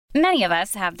Many of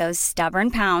us have those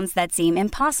stubborn pounds that seem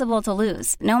impossible to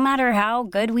lose, no matter how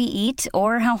good we eat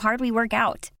or how hard we work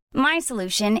out. My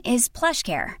solution is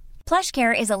PlushCare.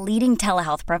 PlushCare is a leading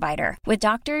telehealth provider with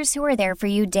doctors who are there for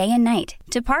you day and night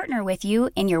to partner with you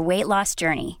in your weight loss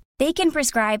journey. They can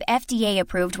prescribe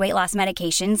FDA-approved weight loss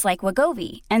medications like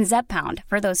Wegovy and Zepbound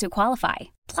for those who qualify.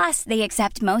 Plus, they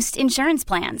accept most insurance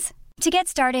plans. To get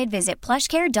started, visit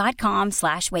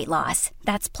plushcare.com/weightloss.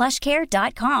 That's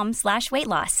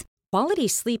plushcare.com/weightloss. Quality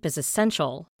sleep is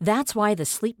essential. That's why the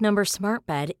Sleep Number Smart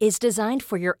Bed is designed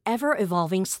for your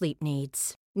ever-evolving sleep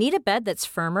needs. Need a bed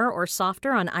that's firmer or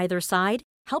softer on either side?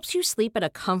 Helps you sleep at a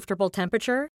comfortable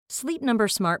temperature? Sleep Number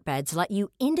Smart Beds let you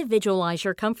individualize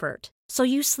your comfort, so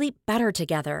you sleep better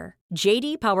together.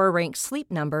 JD Power ranks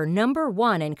Sleep Number number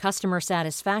 1 in customer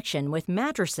satisfaction with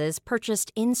mattresses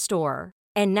purchased in-store.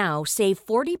 And now, save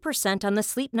 40% on the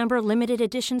Sleep Number Limited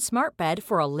Edition Smart Bed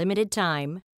for a limited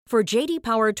time. For JD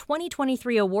Power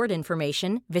 2023 award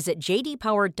information, visit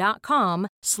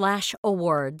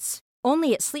jdpower.com/awards.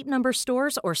 Only at Sleep Number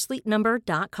stores or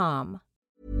sleepnumber.com.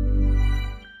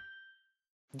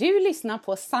 Du lyssnar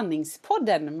på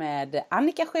Sanningspodden med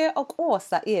Annika Sjö och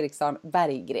Åsa Eriksson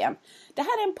Berggren. Det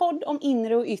här är en podd om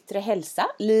inre och yttre hälsa,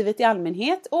 livet i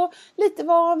allmänhet och lite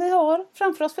vad vi har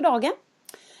framför oss för dagen.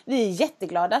 Vi är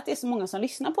jätteglada att det är så många som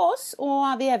lyssnar på oss, och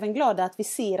vi är även glada att vi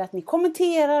ser att ni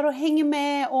kommenterar och hänger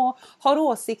med och har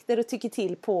åsikter och tycker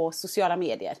till på sociala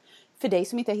medier. För dig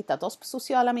som inte har hittat oss på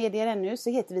sociala medier ännu så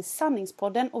heter vi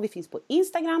Sanningspodden, och vi finns på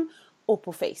Instagram och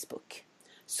på Facebook.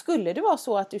 Skulle det vara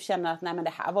så att du känner att nej, men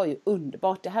det här var ju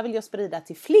underbart, det här vill jag sprida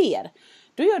till fler,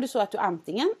 då gör du så att du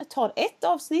antingen tar ett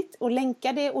avsnitt och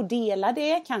länkar det och delar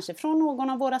det, kanske från någon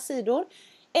av våra sidor,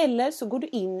 eller så går du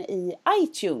in i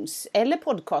iTunes eller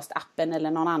podcastappen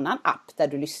eller någon annan app där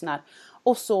du lyssnar,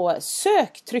 och så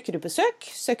trycker du på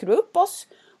söker du upp oss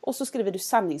och så skriver du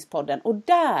Sanningspodden, och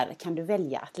där kan du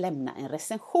välja att lämna en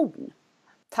recension.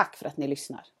 Tack för att ni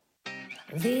lyssnar.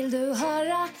 Vill du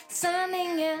höra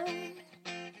sanningen?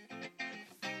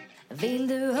 Vill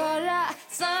du höra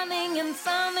sanningen,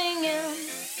 sanningen?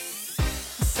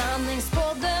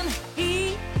 Sanningspodden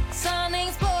i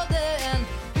Sanningspodden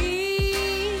i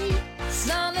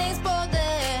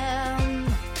Sanningspodden.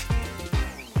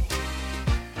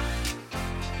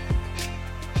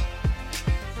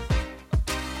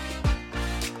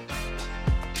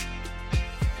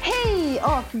 Hej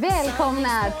och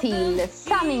välkomna till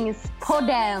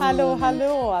Sanningspodden.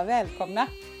 Hallå, välkomna.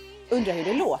 Undrar hur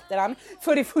det låter han.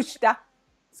 För det första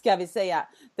ska vi säga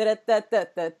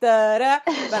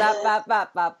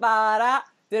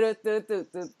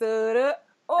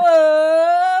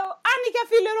Annika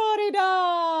fyller år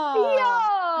idag!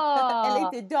 Ja! Eller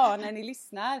inte idag när ni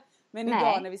lyssnar, men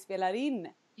idag när vi spelar in.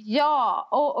 Ja,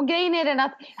 och grejen är den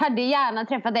att jag hade gärna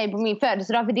träffat dig på min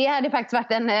födelsedag, för det hade faktiskt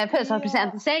varit en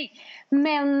födelsedagspresent i sig.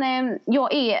 Men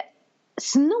jag är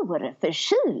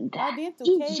snorförkyld. Ja, det är inte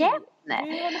okej. Igen. Du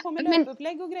håller på med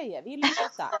löpupplägg och grejer. Vill du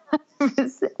detta?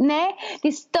 Nej,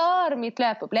 det stör mitt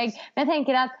löpupplägg. Men jag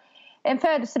tänker att en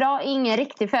födelsedag är ingen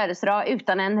riktig födelsedag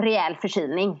utan en rejäl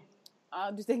förkylning.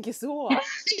 Ja, du tänker så.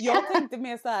 Jag tänkte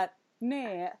mer så här,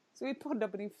 nej, så vi poddar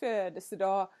på din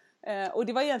födelsedag. Och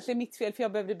det var egentligen mitt fel, för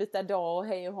jag behövde byta dag och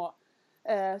hej och ha.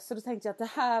 Så då tänkte jag att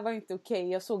det här var inte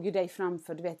okej. Jag såg ju dig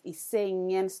framför, du vet, i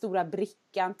sängen, stora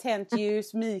brickan, tänt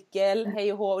ljus, Mikael,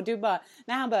 hej och hå. Och du bara,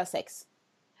 nej, han börjar 6.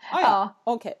 Ja.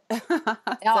 Okej.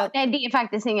 Ja, nej, det är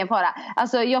faktiskt ingen fara.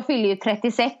 Alltså, jag fyller ju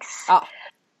 36. Ja.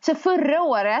 Så förra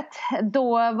året,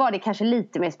 då var det kanske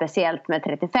lite mer speciellt med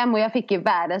 35. Och jag fick ju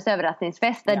världens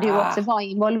överraskningsfest där du också var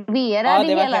involverad i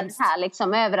hela den här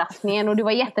liksom, överraskningen. Och du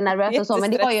var jättenervös och så.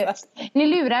 Men det var ju, ni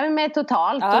lurade mig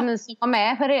totalt. Och ni som var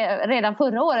med redan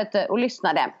förra året och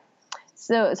lyssnade,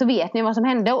 så vet ni vad som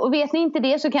hände. Och vet ni inte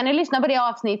det, så kan ni lyssna på det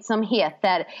avsnitt som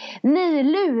heter Ni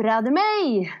lurade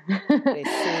mig.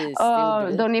 Precis,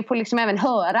 och då ni får liksom även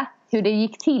höra hur det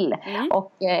gick till.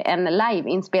 Och en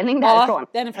liveinspelning därifrån.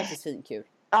 Ja, den är faktiskt fin, kul.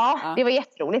 Ja, det var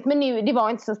jätteroligt. Men nu, det var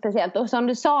inte så speciellt. Och som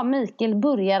du sa, Mikael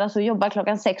börjar alltså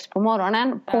jobba 6 på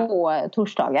morgonen på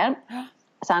torsdagar.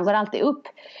 Så han går alltid upp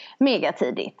mega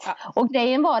tidigt. Och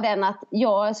grejen var den att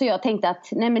jag tänkte att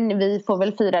nej, men vi får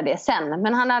väl fira det sen.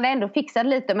 Men han hade ändå fixat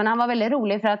lite. Men han var väldigt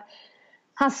rolig för att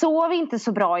han sov inte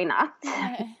så bra i natt.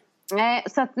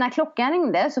 Så att när klockan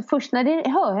ringde, så först när det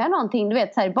hör jag någonting, du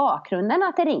vet, så här i bakgrunden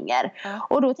att det ringer.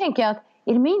 Och då tänker jag att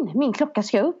är det min klocka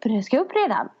ska upp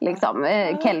redan liksom.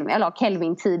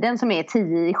 Kelvin-tiden som är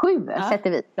 10:07 sätter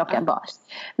vi klockan bara.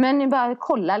 Men ni bara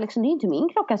kolla liksom, det är inte min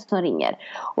klocka som ringer.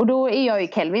 Och då är jag i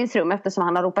Kelvins rum, eftersom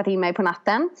han har ropat in mig på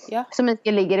natten. Så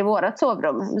Mikael ligger i vårat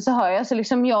sovrum. Så hör jag så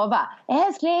liksom, jag bara,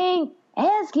 älskling,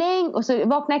 älskling. Och så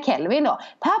vaknar Kelvin då.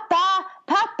 Pappa.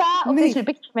 Och till slut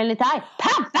blir Kelvin lite arg.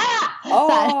 Pappa!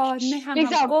 Nej, han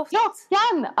har gått.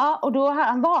 Klockan. Ja, och då har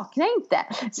han vaknat inte.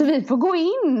 Så vi får gå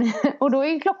in. Och då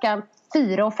är klockan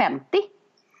 4:50.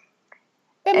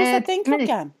 Vem har satt den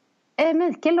klockan?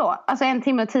 Mikael då. Alltså 1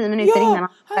 timme och 10 minuter innan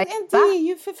det är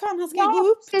ju för fan, han ska gå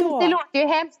upp då. Det låter ju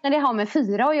hemskt när det har med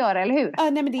 4 att göra, eller hur?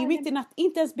 Nej, men det är ju mitt i natt.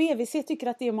 Inte ens BVC tycker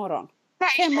att det är morgon.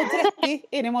 5:30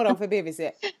 är det morgon för BVC.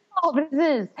 Ja,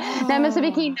 precis. Nej, men så vi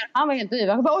gick in där. Han var helt yvig.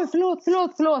 Han bara, oj,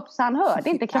 förlåt. Så han hörde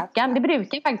inte klockan. Det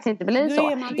brukar faktiskt inte bli så. Då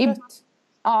är man trött.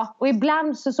 Ja, och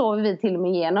ibland så sover vi till och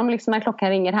med igenom. Liksom när klockan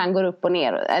ringer, han går upp och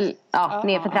ner. Eller,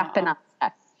 ner för trapporna.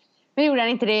 Men gjorde han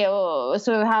inte det. Och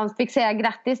så han fick säga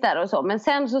grattis där och så. Men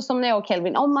sen så som när jag och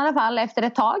Kelvin om i alla fall efter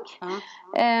ett tag.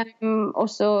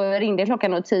 Och så ringde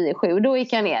klockan 10:07. Då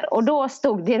gick jag ner. Och då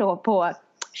stod det då på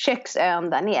köksön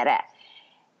där nere.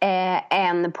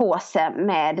 En påse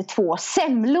med 2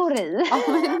 semlor i.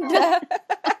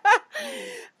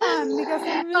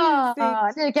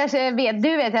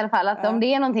 Du vet i alla fall att om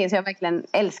det är någonting som jag verkligen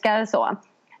älskar så.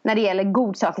 När det gäller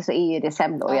godsaker så är ju det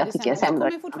semlor. Jag tycker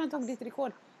semlor. Jag kommer fortfarande ihåg ditt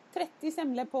rekord. 30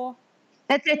 semlor på...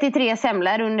 33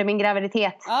 semlor under min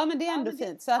graviditet. Ja, men det är ändå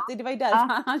fint. Så att det var ju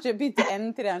därför han köper inte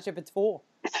en till det, han köper 2.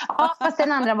 Ja, fast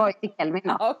den andra var ju till Kelvin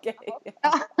då. Okej.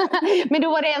 Ja. Men då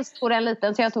var det en stor och en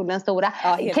liten, så jag tog den stora.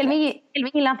 Kelvin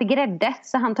gillar inte grädde,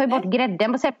 så han tar ju bort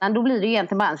grädden på semlan. Då blir det ju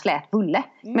egentligen bara en slät bulle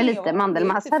med lite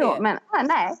mandelmassa då. Men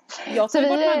nej. Jag tar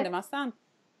bort mandelmassan.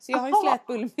 Så jag har ju slät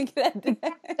bulle med grädde.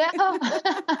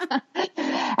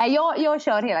 Jag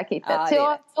kör hela kittet. Ja, så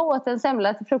jag åt en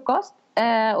semla till frukost.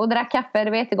 Och drack kaffe, det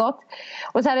var jättegott.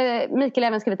 Och så hade Mikael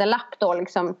även skrivit en lapp då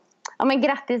liksom. Ja, men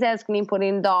grattis älskling på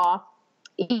din dag.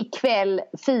 Ikväll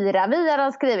firar vi, hade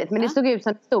han skrivit. Men det stod ut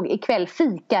som det stod, ikväll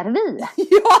fikar vi.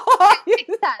 Ja!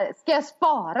 Ska jag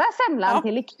spara semlan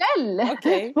till ikväll?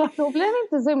 Okay. Då blir den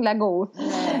inte så himla god.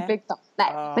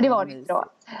 Nej, men det var det inte då.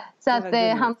 Så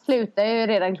att han slutar ju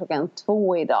redan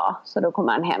 2:00 idag. Så då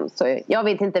kommer han hem. Så jag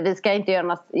vet inte, vi ska inte göra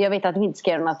något. Jag vet att vi inte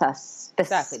ska göra något så här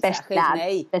särskilt.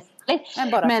 Nej.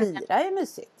 Men bara fira är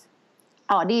mysigt.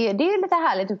 Ja, det är ju lite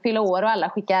härligt att fylla år och alla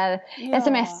skickar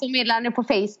sms och meddelanden på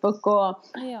Facebook och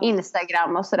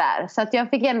Instagram och sådär. Så att jag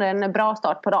fick ändå en bra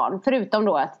start på dagen. Förutom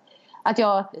då att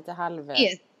jag... Lite halv...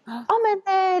 Ja,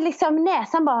 men liksom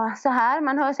näsan bara så här.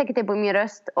 Man hör säkert det på min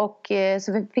röst. Och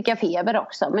så fick jag feber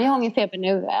också. Men jag har ingen feber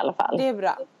nu i alla fall. Det är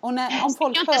bra. Och om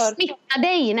folk jag inte smitta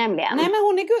dig nämligen. Nej,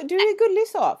 men du är gullig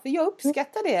så. För jag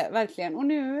uppskattar det verkligen. Och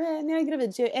nu när jag är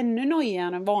gravid så är jag ännu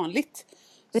nojigare än vanligt.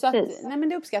 Så att, nej, men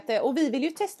det uppskattar jag. Och vi vill ju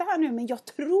testa här nu. Men jag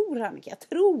tror, Annika,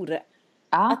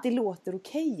 att det låter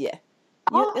okej.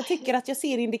 Jag tycker att jag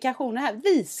ser indikationer här.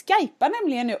 Vi skypar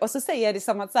nämligen nu. Och så säger jag det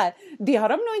som att så här, det har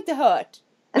de nog inte hört.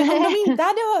 Men om de inte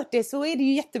hade hört det så är det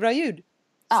ju jättebra ljud.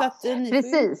 Så att,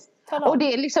 precis. Och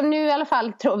det är liksom nu i alla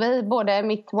fall tror vi både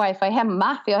mitt wifi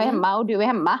hemma, för jag är hemma och du är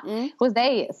hemma hos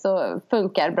dig, så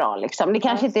funkar bra liksom. Det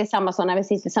kanske inte är samma som när vi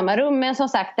sitter i samma rum, men som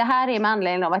sagt, det här är med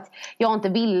anledning av att jag inte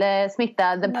ville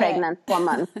smitta the pregnant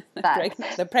woman.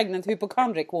 The pregnant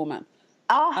hypochondric woman.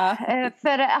 Ja,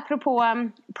 för apropå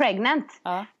pregnant.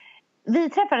 Vi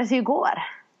träffades ju igår.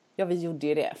 Ja, vi gjorde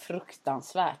ju det.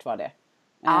 Fruktansvärt var det.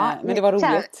 Men det var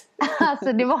roligt.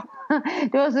 Alltså det var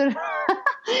så...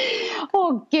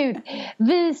 Gud.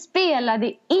 Vi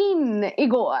spelade in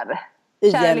igår.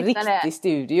 I en riktig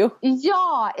studio.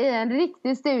 Ja, i en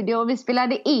riktig studio. Och vi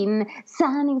spelade in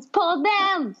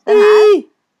Sanningspodden.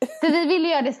 För vi ville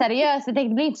göra det seriöst. Vi tänkte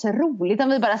det blir inte så roligt om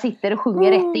vi bara sitter och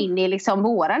sjunger rätt in i liksom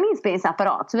våran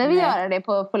inspelningsapparat. Så vi vill göra det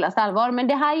på fullaste allvar. Men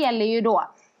det här gäller ju då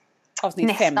avsnitt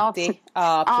nästa 50. Avsnitt.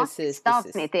 Ja, precis.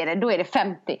 Avsnitt är det. Då är det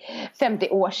 50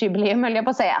 årsjubileum, höll jag på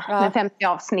att säga. Med 50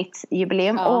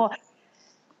 avsnittsjubileum. Och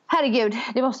herregud,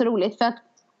 det var så roligt för att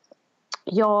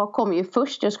jag kom ju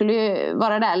först. Jag skulle ju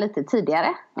vara där lite tidigare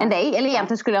än dig. Eller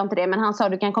egentligen skulle jag inte det. Men han sa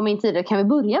du kan komma in tidigare. Kan vi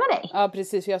börja med dig? Ja,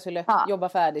 precis. För jag skulle jobba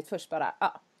färdigt först bara.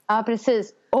 Ja,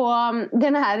 precis. Och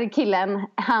den här killen,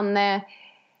 han...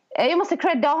 Jag måste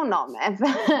credda honom.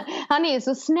 Han är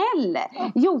så snäll.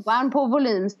 Johan på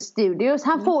Volym Studios.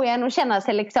 Han får ju en att känna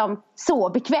sig liksom så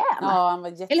bekväm. Ja, han var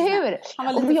jättesnäll. Eller hur? Han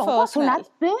var lite och jag för var så snäll.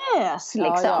 nervös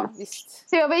liksom. Ja, visst.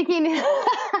 Så jag gick in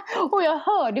och jag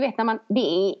hörde, du vet när man,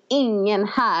 det är ingen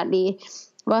härlig,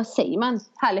 vad säger man?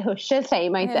 Härlig hörsel säger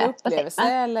man inte. Upplevelse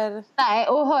eller? Nej,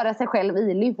 och höra sig själv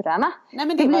i lurarna. Nej,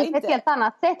 men det blir inte ett helt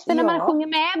annat sätt. För när man sjunger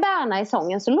med Berna i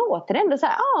sången så låter det ändå så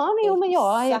här. Ja, men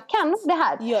jag kan nog det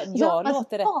här. Jag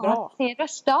låter rätt bra. Sin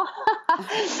röst då.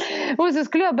 Och så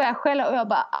skulle jag börja skälla och jag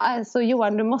bara, alltså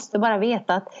Johan, du måste bara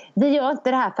veta att vi gör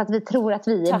inte det här för att vi tror att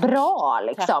vi är bra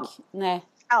liksom. Nej.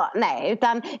 Ja, nej,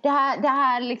 utan det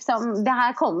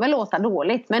här kommer låta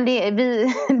dåligt, men det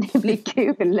blir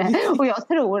kul. Och jag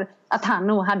tror att han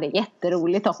nog hade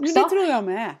jätteroligt också. Men det tror jag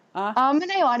med. Ja, men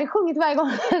när jag hade sjungit varje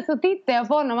gång så tittade jag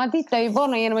på honom. Man tittar ju på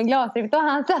honom genom en glasruta och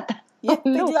han satt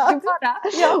jätteglad.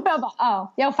 Ja. Och jag bara,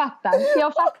 jag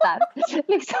fattar.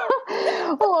 Liksom.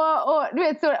 Och du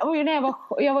vet, och när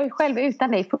jag var ju själv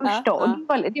utan dig först då. Och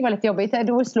det var lite jobbigt.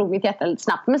 Då slog mitt hjärta lite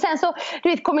snabbt. Men sen så, du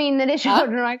vet, kom in när det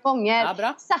körde några gånger.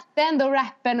 Ja, satte ändå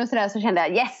rappen och sådär, så kände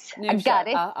jag, yes, I got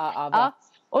it. Ja.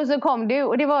 Och så kom du,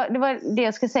 och det var det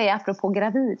jag ska säga apropå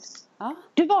gravid. Ja.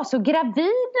 Du var så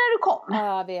gravid när du kom.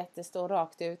 Ja, jag vet, det står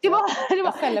rakt ut. Det var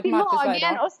i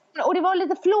magen och det var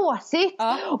lite flåsigt.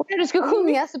 Ja. Och när du skulle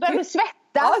sjunga så började du svettas.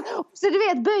 Ja. Så du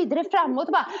vet, böjde det framåt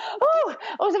och bara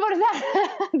och så var det så här.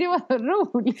 Det var så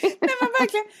roligt. Nej, men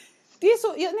verkligen. Det är så,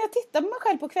 när jag tittar på mig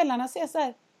själv på kvällarna så är jag så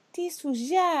här, det är så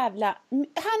jävla,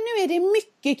 här nu är det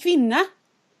mycket kvinna.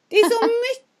 Det är så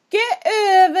mycket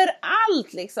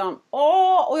överallt liksom.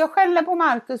 Och jag skäller på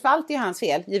Marcus för allt är hans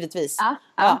fel, givetvis.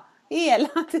 Ja. Hela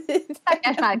tiden.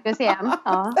 Stackars Marcus igen.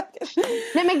 Ja.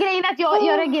 Nej, men grejen är att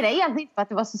jag reagerade egentligen inte på att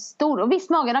det var så stor. Och visst,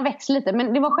 magen har växt lite,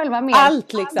 men det var själva mer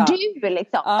allt liksom. Du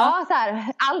liksom. Ja, så här,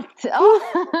 allt.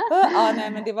 Ja,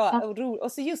 nej, men det var roligt.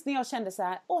 Och så just när jag kände så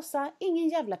här, Åsa, ingen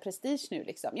jävla prestige nu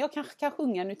liksom. Jag kanske kan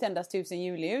sjunga Nu tändas 1000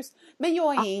 julljus, men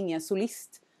jag är ingen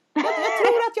solist. Jag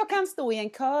tror att jag kan stå i en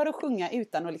kör och sjunga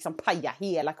utan att liksom paja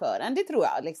hela kören. Det tror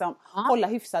jag, liksom. Hålla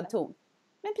hyfsad ton.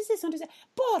 Men precis som du säger,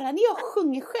 bara när jag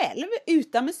sjunger själv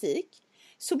utan musik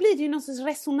så blir det ju någon sorts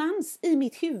resonans i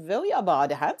mitt huvud. Och jag bara,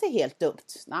 det här är inte helt dumt.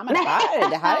 Nej, men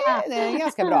det här är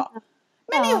ganska bra.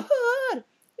 Men när jag hör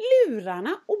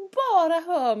lurarna och bara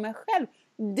hör mig själv.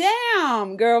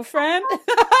 Damn, girlfriend.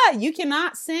 You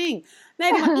cannot sing.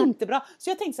 Nej, det var inte bra. Så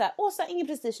jag tänkte så här, Åsa, ingen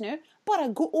prestige nu. Bara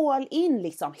gå all in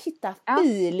liksom. Hitta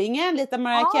feelingen. Lite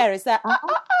Mariah Carey. Så här,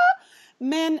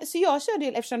 Men så jag körde,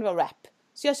 eftersom det var rap.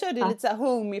 Så jag körde lite så här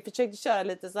homie, försökte köra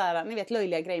lite så här, ni vet,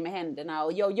 löjliga grejer med händerna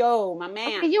och yo, my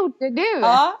man. Det gjorde du.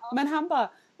 Ja, men han bara,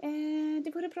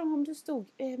 det vore bra om du stod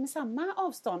med samma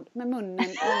avstånd med munnen,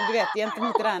 du vet,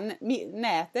 gentemot det där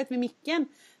nätet med micken.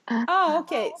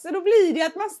 Okej. Så då blir det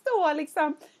att man står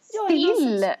liksom,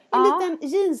 en liten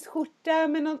jeansskjorta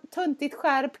med något töntigt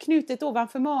skärp knutet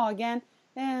ovanför magen.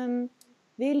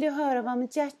 Vill du höra vad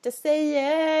mitt hjärta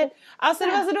säger? Alltså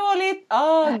det var så dåligt.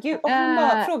 Gud. Och han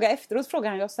bara frågade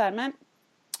han ju så här, men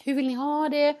hur vill ni ha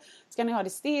det? Ska ni ha det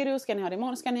stereo? Ska ni ha det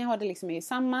mono? Ska ni ha det liksom i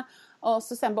samma? Och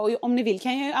så sen bara, om ni vill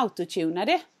kan jag ju autotuna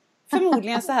det.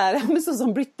 Förmodligen så här, men så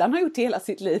som Brittan har gjort hela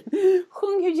sitt liv.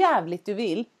 Sjung hur jävligt du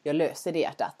vill. Jag löser det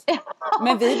hjärtat.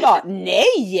 Men vi bara,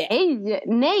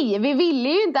 nej, vi ville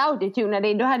ju inte autotuna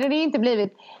det. Då hade det inte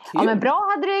blivit kul. Ja, men bra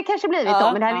hade det kanske blivit då.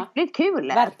 Men det hade inte blivit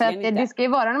kul. För att det ska ju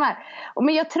vara de här.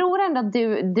 Men jag tror ändå att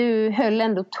du höll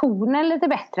ändå tonen lite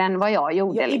bättre än vad jag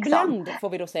gjorde. Ibland får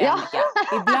vi då säga, Annika.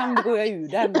 Ibland går jag ur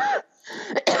den.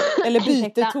 Eller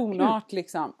byter tonart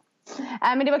liksom.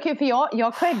 Nej, men det var kul, för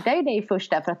jag creddade ju dig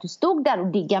först där för att du stod där och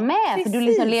diggade med. Precis. För du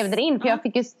liksom levde in. För jag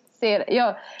fick ju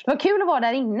det var kul att vara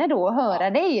där inne då och höra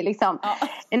dig liksom.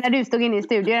 När du stod inne i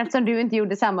studion, eftersom du inte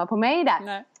gjorde samma på mig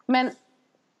där. Nej.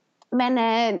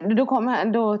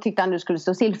 Men då tyckte han du skulle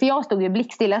stå still. För jag stod ju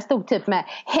blickstilla. Jag stod typ med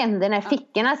händerna i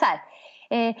fickorna så här.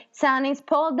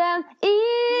 Sanningspodden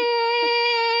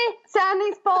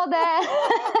Sanningspodden.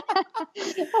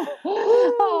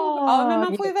 Ja, men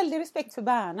man får ju väldigt respekt för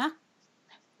Berna.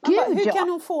 Hur kan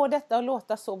hon få detta att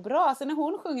låta så bra? Alltså när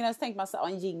hon sjunger så tänker man så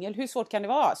en jingle, hur svårt kan det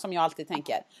vara? Som jag alltid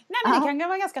tänker. Nej, men det kan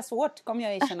vara ganska svårt, kommer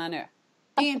jag erkänna nu.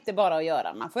 Det är inte bara att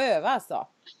göra, man får öva alltså.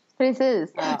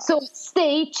 Precis. Så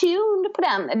stay tuned på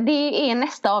den. Det är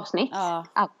nästa avsnitt. Ja,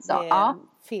 alltså. Det är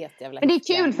fet jävla. Men det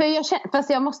är kul, för fast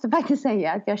jag måste faktiskt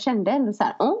säga att jag kände ändå så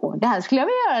här, det här skulle jag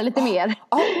vilja göra lite mer.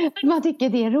 Man tycker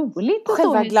det är roligt att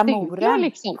själva glamouren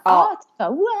liksom.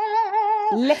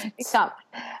 Lätt. Liksom.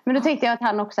 Men då tänkte jag att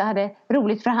han också hade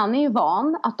roligt, för han är ju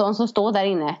van att de som står där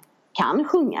inne kan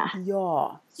sjunga.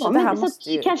 Ja. Så det här måste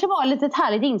ju kanske vara lite ett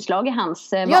härligt inslag i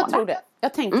hans vardag. Jag tror det.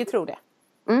 Jag tänker tro det.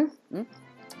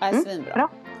 Det är svinbra. Bra.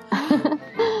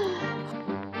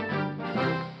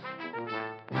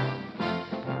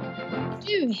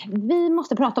 Du, vi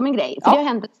måste prata om en grej. För det har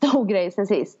hänt en stor grej sen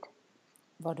sist.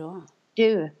 Vadå?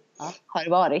 Du har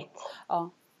varit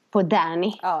på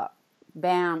Danny. Ja,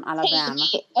 bam, Alabama.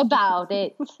 About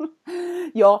it.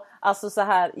 Ja, alltså så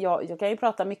här. Jag kan ju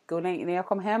prata mycket. Och när jag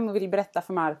kom hem och ville berätta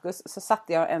för Marcus så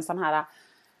satte jag en sån här.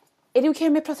 Är det okej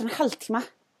om jag pratar en halvtimme?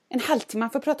 en halvtimme, man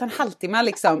får prata en halvtimme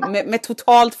liksom med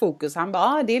totalt fokus. Han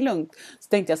bara, det är lugnt. Så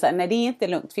tänkte jag så här, nej det är inte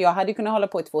lugnt. För jag hade kunnat hålla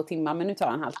på i 2 timmar, men nu tar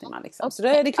han en halvtimme liksom. Så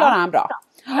det klarar han bra.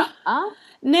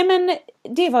 Nej men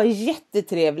det var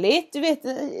jättetrevligt. Du vet,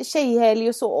 tjejhelg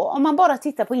och så. Om man bara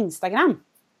tittar på Instagram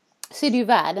så är det ju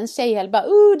världens tjejhelg. Bara,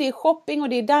 det är shopping och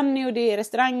det är Danny och det är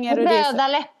restauranger. Och röda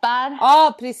läppar.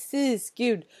 Ja, precis.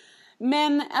 Gud.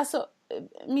 Men alltså,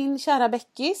 min kära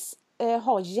Beckis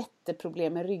har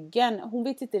jätteproblem med ryggen. Hon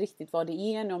vet inte riktigt vad det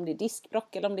är. Om det är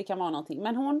diskbråck eller om det kan vara någonting.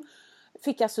 Men hon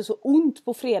fick alltså så ont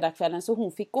på fredagskvällen så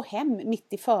hon fick gå hem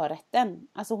mitt i förrätten.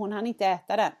 Alltså hon hann inte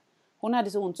äta den. Hon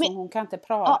hade så ont så hon kan inte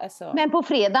prata. Ja, alltså. Men på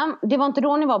fredag, det var inte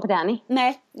då ni var på Danny?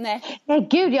 Nej. Nej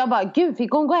gud, jag bara,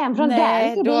 fick hon gå hem från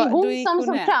Danny? Det är hon som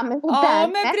såg fram emot Danny. Ja,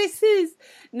 men precis.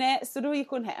 Nej, så då gick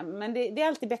hon hem. Men det är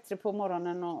alltid bättre på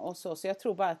morgonen och så. Så jag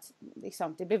tror bara att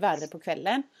liksom, det blir värre på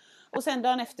kvällen. Och sen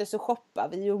dagen efter så shoppar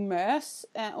vi och mös.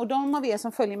 Och de av er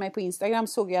som följer mig på Instagram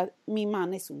såg jag att min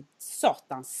man är så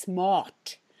satans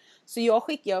smart. Så jag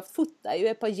fotar ju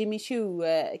ett par Jimmy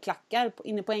Choo-klackar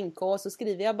inne på NK. Och så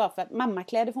skriver jag bara för att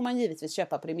mammakläder får man givetvis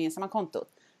köpa på det gemensamma kontot.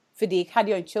 För det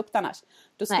hade jag inte köpt annars.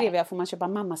 Då skrev jag, får man köpa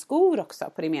mammaskor också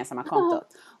på det gemensamma kontot?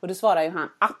 Och då svarar ju han,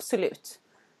 absolut.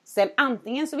 Sen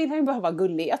antingen så vill han ju bara vara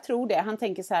gullig. Jag tror det. Han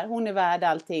tänker så här, hon är värd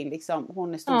allting. Liksom.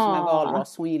 Hon är stor som en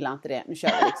valross. Hon gillar inte det. Nu kör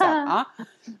vi liksom. Ja.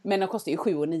 Men de kostar ju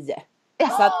 7 och 9.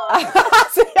 Så att,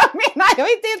 alltså jag menar, jag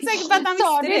är inte helt säker på att han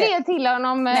visste det. Sa du det till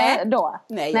honom då?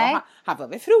 Nej. Ja, han får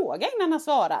väl fråga innan han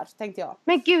svarar, tänkte jag.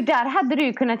 Men gud, där hade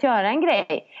du kunnat göra en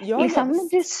grej. Ja, liksom, men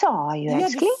du sa ju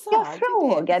älskling, jag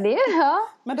frågade ju. Ja.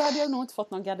 Men då hade jag nog inte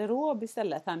fått någon garderob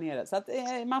istället här nere. Så att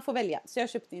man får välja. Så jag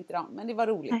köpte inte dem, men det var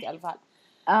roligt i alla fall.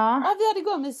 Ja, vi hade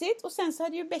gåmysigt. Och sen så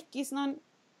hade ju Beckis någon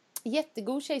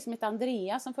jättegod tjej som heter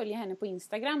Andrea som följer henne på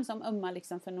Instagram. Som ömmar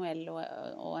liksom för Noel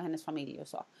och hennes familj och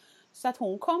så. Så att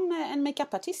hon kom, en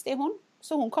makeupartist är hon.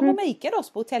 Så hon kom och makeade oss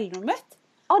på hotellrummet.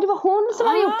 Ja, det var hon som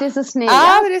hade gjort det så snyggt.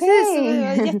 Ja, precis. Så vi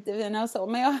var jättefina och så.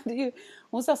 Men jag hade ju,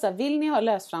 hon sa så här, vill ni ha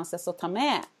lösfransar så ta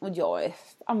med. Och jag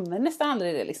använder nästan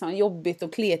aldrig det. Liksom. Jobbigt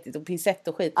och kletigt och pincett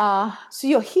och skit. Så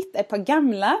jag hittade ett par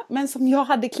gamla, men som jag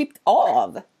hade klippt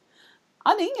av.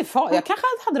 Ja, det är ingen fara. Jag kanske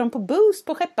hade dem på Boost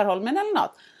på Skepparholmen eller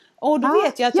något. Och då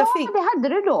vet jag att jag fick... Ja, det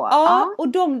hade du då. Ja, och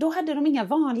då hade de inga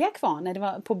vanliga kvar när det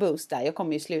var på Boost där. Jag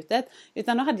kom ju i slutet.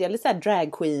 Utan då hade jag lite så här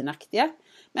drag queen-aktiga.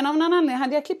 Men av någon anledning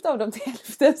hade jag klippt av dem till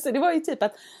hälften. Så det var ju typ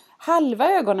att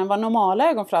halva ögonen var normala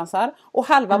ögonfransar. Och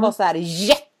halva var så här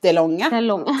jättelånga.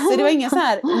 Så det var ingen så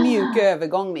här mjuk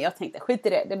övergång. Men jag tänkte, skit i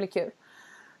det, det blir kul.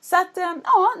 Så att,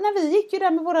 när vi gick ju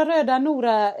där med våra röda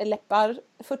Nora-läppar.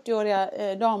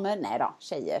 40-åriga damer. Nej då,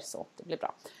 tjejer, så det blir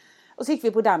bra. Och så gick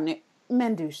vi på Danny.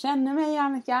 Men du känner mig,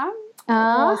 Annika.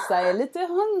 Åsa är lite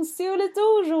hönsig och lite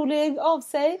orolig av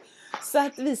sig. Så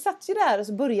att vi satt ju där och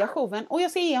så började showen. Och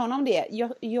jag ska ge honom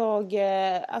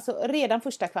det. Alltså redan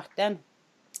första kvarten.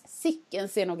 Sicken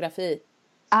scenografi.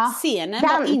 Scenen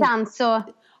var dans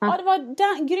och... Ja, det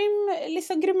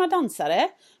var grymma dansare.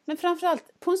 Men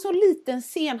framförallt på en så liten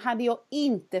scen hade jag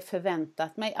inte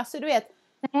förväntat mig. Alltså du vet,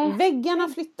 väggarna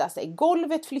flyttade sig.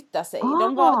 Golvet flyttade sig.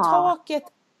 De var taket.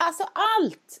 Alltså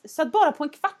allt. Så att bara på en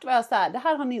kvart var jag så här, det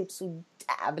här har ni gjort så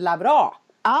jävla bra.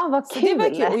 Ja, vad kul. Så det var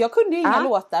kul. Och jag kunde ju inga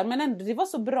låtar, men ändå det var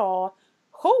så bra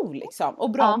show liksom. Och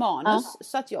bra manus.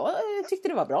 Så att jag tyckte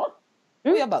det var bra. Och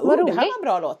jag bara, det här var en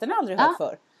bra låt. Den har jag aldrig hört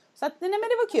för. Så att, nej men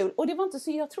det var kul. Och det var inte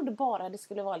så, jag trodde bara det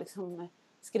skulle vara liksom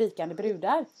skrikande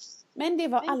brudar. Men det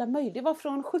var alla möjliga. Det var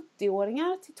från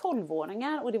 70-åringar till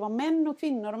 12-åringar. Och det var män och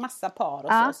kvinnor och massa par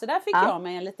och så. Så där fick jag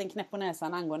mig en liten knäpp på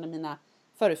näsan angående mina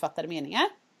förutfattade meningar.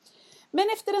 Men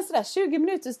efter en sådär 20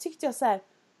 minuter så tyckte jag så här,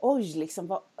 oj liksom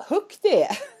vad högt det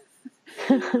är.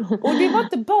 Och det var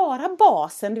inte bara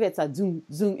basen, du vet så här, zoom,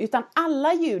 zoom, utan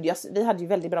alla ljud, vi hade ju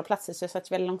väldigt bra platser så jag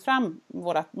satt väldigt långt fram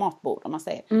vårat matbord om man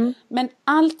säger. Men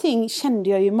allting kände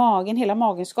jag ju i magen, hela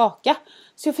magen skaka.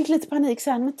 Så jag fick lite panik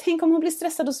så här, men tänk om hon blir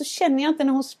stressad och så känner jag inte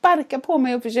när hon sparkar på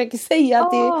mig och försöker säga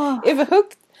att det är för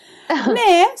högt.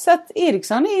 Nej, så att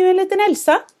Eriksson är ju en liten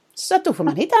Elsa, så att då får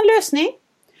man hitta en lösning.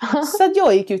 Så att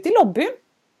jag gick ut i lobbyn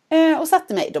och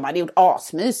satte mig. De hade gjort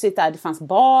asmysigt där. Det fanns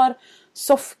bar,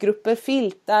 soffgrupper,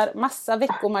 filtar, massa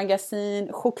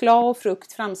veckomagasin, choklad och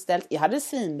frukt framställt. Jag hade det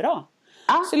svinbra.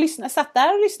 Så satt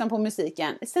där och lyssnade på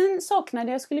musiken. Sen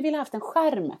saknade jag skulle vilja haft en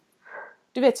skärm.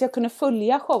 Du vet, så jag kunde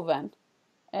följa showen.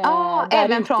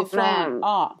 Även från...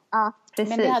 Ja, precis.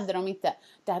 Men det hade de inte.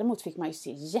 Däremot fick man ju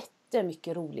se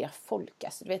jättemycket roliga folk.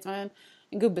 Alltså, du vet, man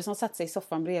en gubbe som satt sig i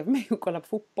soffan bredvid mig och kollade på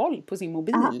fotboll på sin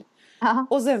mobil.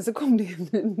 Och sen så kom det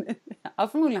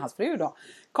förmodligen hans fru då.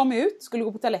 Kom ut, skulle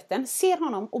gå på toaletten, ser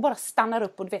honom och bara stannar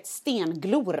upp och du vet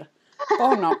stenglor. på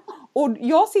honom. Och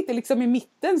jag sitter liksom i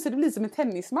mitten så det blir som en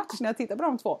tennismatch när jag tittar på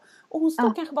de två. Och hon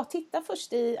står kanske bara och tittar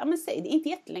först i, ja men säg, det är inte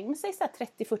jättelänge, men säg så här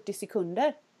 30-40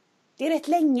 sekunder. Det är rätt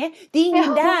länge, det är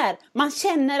ingen där. Man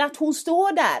känner att hon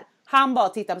står där. Han bara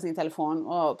tittar på sin telefon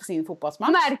och på sin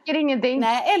fotbollsmatch. Märker ingenting.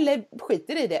 Nej, eller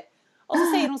skiter i det. Och så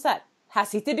säger hon så här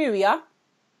sitter du ja.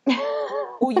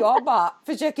 Och jag bara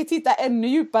försöker titta ännu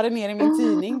djupare ner i min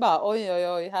tidning. Bara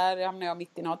oj, här hamnar jag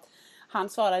mitt i något. Han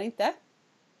svarar inte.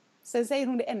 Sen säger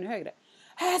hon det ännu högre.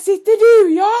 Här sitter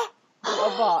du ja.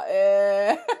 Och jag bara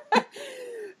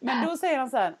Men då säger han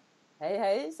så här.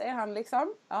 Hej, säger han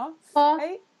liksom. Ja.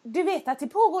 Hej. Du vet att det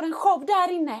pågår en show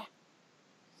där inne.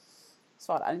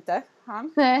 Svarar inte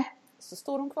han. Nej. Så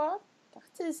står hon kvar.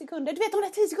 Kanske 10 sekunder. Du vet de där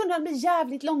 10 sekunderna blir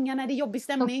jävligt långa när det är jobbig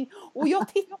stämning. Och jag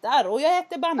tittar och jag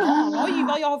äter banan. Oj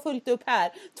vad jag har fullt upp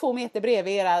här. 2 meter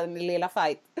bredvid era lilla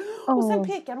fight. Och sen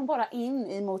pekar hon bara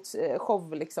in emot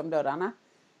show liksom dörrarna.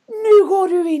 Nu går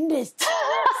du in dit.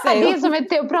 Det är som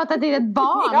att prata till ett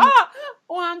barn. Ja.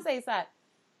 Och han säger så här.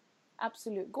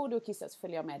 Absolut. Går du och kissar så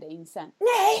följer jag med dig in sen.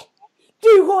 Nej.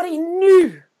 Du går in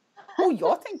nu. Och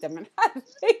jag tänkte, men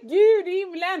herregud i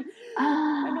himlen.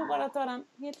 Men då bara tar han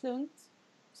helt lugnt.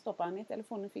 Stoppar han i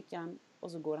telefonen i fickan.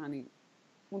 Och så går han in.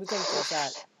 Och då tänkte jag så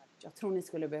här. Jag tror ni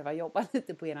skulle behöva jobba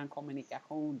lite på eran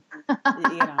kommunikation.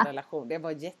 I eran relation. Det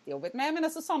var jättejobbigt. Men jag menar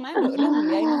så sådana ändå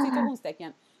roliga inom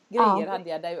citationstecken. Grejer hade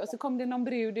jag där. Och så kom det någon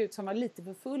brud ut som var lite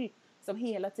för full. Som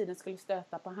hela tiden skulle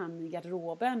stöta på han i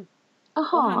garderoben. Och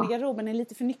han i garderoben är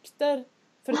lite för nykter.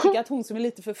 För att tycka att hon som är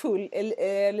lite för full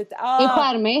lite är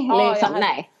charmig liksom.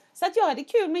 Nej. Så att jag hade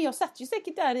kul, men jag satt ju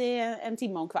säkert där i en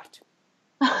timme och en kvart.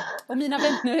 Och mina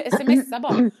vänner smsar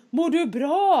bara. Mår du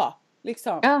bra?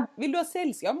 Liksom. Ja. Vill du ha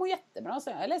sällskap? Jag mår jättebra. Så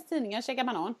jag läste tidningar,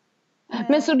 käkade banan.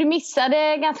 Men så du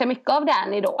missade ganska mycket av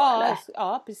Danny då? Eller?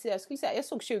 Ja, precis. Jag skulle säga, jag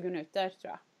såg 20 minuter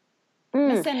tror jag.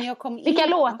 Men sen när jag kom in... Vilka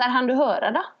låtar hann du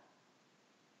höra då?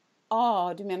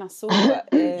 Ja, du menar så.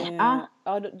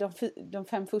 Ja, de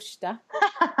 5 första.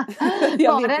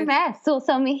 Var den med? Så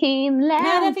som i himlen?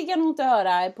 Nej, den fick jag nog inte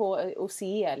höra på och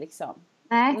se liksom.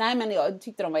 Nej, men jag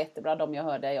tyckte de var jättebra, de jag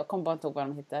hörde. Jag kommer bara inte ihåg vad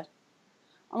de heter.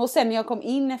 Och sen när jag kom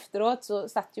in efteråt så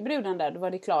satt ju bruden där. Då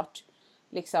var det klart.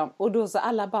 Liksom. Och då så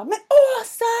alla bara, men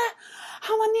Åsa!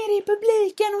 Han var nere i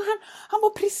publiken och han var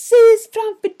precis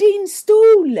framför din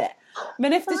stol.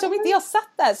 Men eftersom inte jag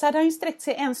satt där så hade han ju sträckt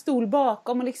sig en stol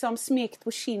bakom och liksom smekt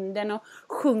på kinden och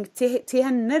sjungit till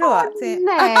henne då. Nej,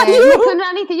 men kunde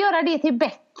han inte göra det till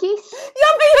Beckis? Ja,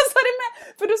 men jag sa det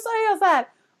med. För då sa jag så här.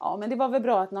 Ja, men det var väl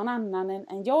bra att någon annan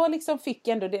än jag liksom fick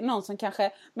ändå det. Någon som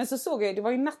kanske, men så såg jag, det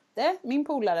var ju Natte, min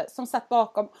polare, som satt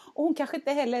bakom. Och hon kanske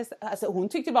inte heller, alltså hon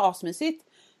tyckte det var asmysigt.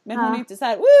 Men hon är inte så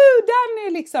här,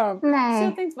 Danny liksom. Nej. Så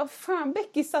jag tänkte, vad fan,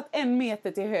 Becky satt 1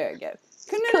 meter till höger.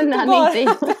 Kunde han inte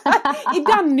i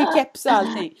Danny-keps och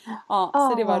allting. Ja,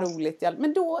 så det var roligt.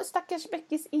 Men då, stackars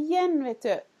Beckis igen, vet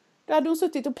du. Då hade hon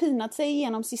suttit och pinat sig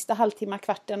igenom sista halvtimma,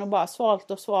 kvarten och bara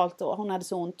svalt och hon hade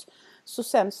så ont. Så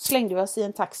sen slängde vi oss i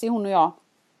en taxi, hon och jag.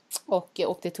 Och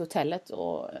åkte till hotellet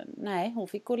och nej, hon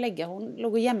fick gå och lägga. Hon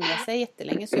låg och jämnade sig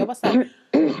jättelänge. Så jag var så här,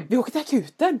 vi åkte till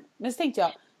akuten. Men så tänkte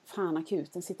jag, fan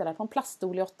akuten, sitter där på en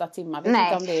plaststol i 8 timmar. Vet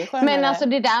inte om det är skönare. Men alltså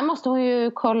det där måste hon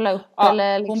ju kolla upp. Ja,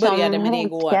 eller liksom hon började med det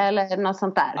igår. Eller något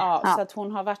sånt där. Ja, så att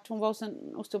hon var hos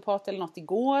en osteopat eller något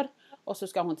igår. Och så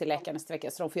ska hon till läkaren nästa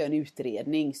vecka. Så de får göra en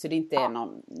utredning. Så det inte är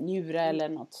någon njure eller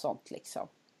något sånt liksom.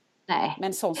 Nej.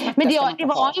 Men det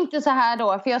var inte så här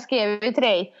då. För jag skrev ju till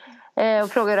dig och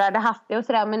frågade hur du hade haft det och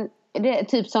sådär. Men det är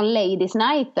typ som Ladies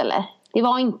Night eller? Det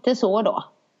var inte så då.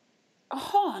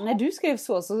 Jaha, när du skrev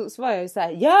så var jag ju så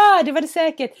här. Ja, det var det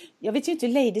säkert. Jag vet ju inte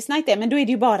hur Ladies Night är. Men då är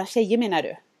det ju bara tjejer, menar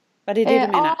du? Vad är det du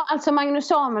menar? Ja, alltså Magnus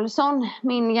Samuelsson,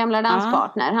 min gamla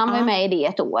danspartner. Han var ju med i det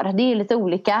 1 år. Det är lite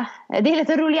olika. Det är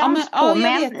lite ruljans på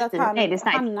män i Ladies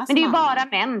Night. Men det är ju bara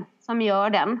män som gör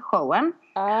den showen.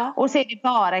 Och så är det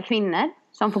bara kvinnor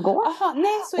som får gå. Aha, nej,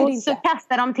 så är det inte. Och så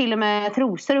kastar de till och med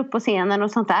trosor upp på scenen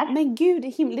och sånt där. Men gud,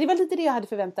 det var lite det jag hade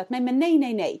förväntat mig. Men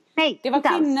nej. Det var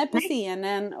kvinnor på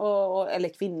scenen. Eller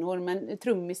kvinnor, men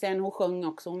trummisen, hon sjöng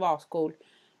också, hon var skol.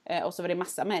 Och så var det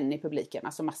massa män i publiken,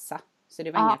 alltså massa. Så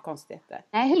det var inga konstigheter.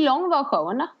 Nej, hur lång var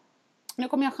showen då? Nu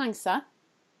kommer jag chansa.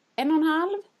 1,5.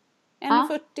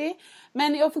 1,40.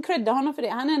 Men jag får credda honom för det.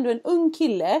 Han är ändå en ung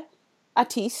kille.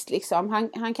 Artist liksom.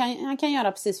 Han kan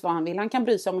göra precis vad han vill. Han kan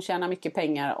bry sig om att tjäna mycket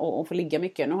pengar och få ligga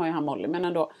mycket. Nu har ju han Molly, men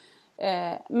ändå.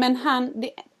 Men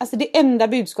det enda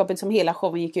budskapet som hela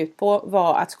showen gick ut på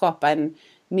var att skapa en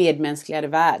medmänskligare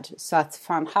värld. Så att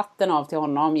fan, hatten av till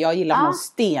honom. Jag gillar honom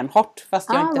stenhårt,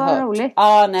 fast jag inte hört. Roligt.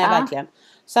 Ja, nej, verkligen.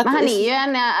 Så att, Men han är ju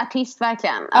en artist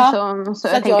verkligen. Ja, Alltså,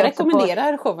 så att jag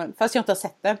rekommenderar showen, fast jag inte har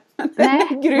sett den. Nej,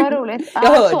 Grym. vad roligt. Jag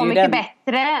hörde Så ju mycket den.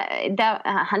 bättre.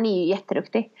 Han är ju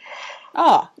jätteduktig.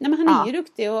 Ja, nej, men han är ju Ja.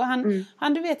 duktig och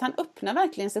han, du vet, han öppnar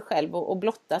verkligen sig själv och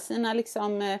blottar sina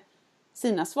liksom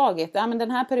sina svagheter. Ja, men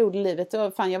den här perioden i livet,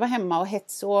 då, fan, jag var hemma och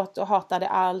hetsåt och hatade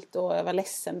allt och jag var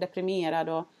ledsen, deprimerad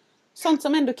och sånt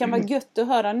som ändå kan vara gött att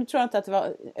höra. Nu tror jag inte att det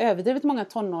var överdrivet många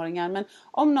tonåringar, men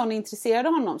om någon är intresserad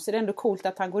av honom så är det ändå coolt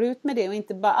att han går ut med det och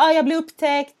inte bara jag blir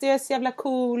upptäckt, jag är så jävla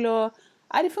cool och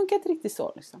det funkar inte riktigt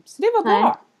så liksom. Så det var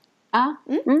bra. Ja.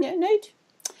 Jag är nöjd.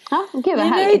 Ja, gud vad Jag är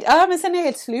härligt. nöjd. Ja, men sen är jag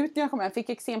helt slut när jag kom hem. Jag fick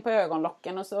eksem på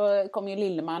ögonlocken och så kom ju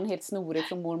lilleman helt snorig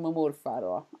från mormor och morfar.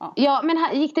 Och, Ja,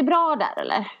 men gick det bra där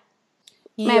eller?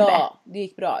 Ja, det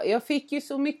gick bra. Jag fick ju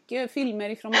så mycket filmer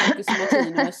ifrån Marcus och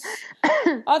Martinus.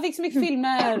 Ja, jag fick så mycket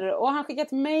filmer. Och han skickade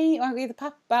till mig och han skickade till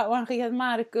pappa och han skickade till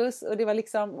Marcus. Och det var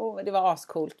liksom, det var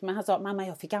ascoolt. Men han sa, mamma,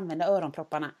 jag fick använda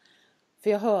öronpropparna. För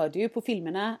jag hörde ju på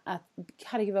filmerna att,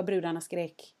 herregud vad brudarna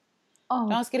skrek.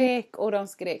 De skrek och de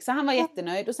skrek. Så han var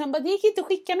jättenöjd. Och sen bara, det gick inte att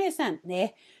skicka mer sen.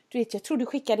 Nej, du vet, jag tror du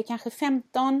skickade kanske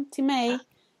 15 till mig.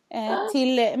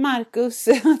 Till Marcus.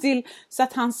 Så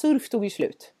att hans surf tog ju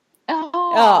slut.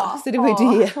 Ja, så det var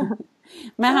ju det.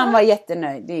 Men han var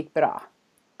jättenöjd. Det gick bra.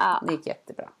 Ja. Det gick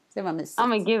jättebra. Det var mysigt. Ja,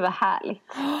 men gud vad härligt.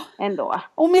 Ändå.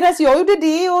 Och medan jag gjorde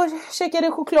det och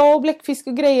käkade choklad och bläckfisk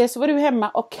och grejer så var du hemma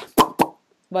och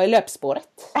var i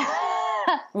löpspåret.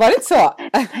 Var det inte så?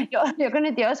 Jag kunde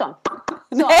inte göra så.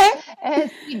 Nej.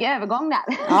 Snygg övergång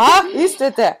där. Ja, just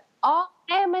det. Ja,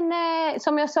 nej, men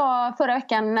som jag sa förra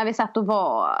veckan när vi satt och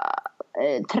var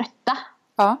trötta.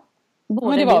 Ja, Både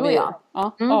men det var du och vi. jag.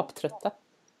 Ja, aptrötta.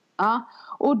 Ja,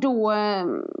 och då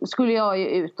skulle jag ju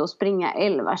ut och springa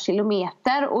 11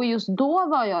 kilometer. Och just då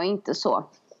var jag inte så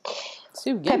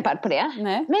Sugen. peppad på det.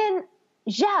 Nej. Men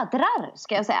jädrar,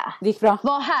 ska jag säga. Det gick bra.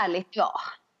 Vad härligt det var.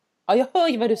 Ja, jag hör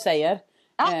ju vad du säger.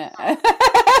 Ja.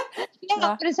 Jag hör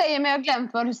vad du säger, men jag har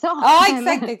glömt vad du sa. Ja,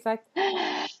 exakt.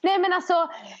 Nej, men alltså,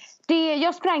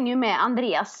 jag sprang ju med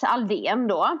Andreas Aldén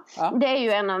då. Ja. Det är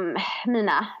ju en av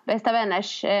mina bästa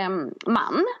vänners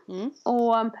man.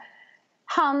 Och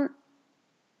han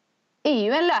är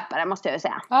ju en löpare, måste jag ju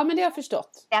säga. Ja, men det har jag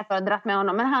förstått. Jag har dragit med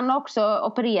honom. Men han har också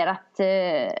opererat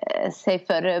sig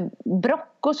för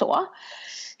brock och så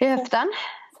i höften.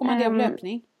 Får man det av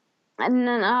löpning?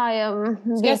 Nej, jag Ska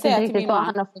jag vet säga inte till riktigt min var man?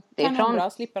 han har fått det Kan ifrån. bra,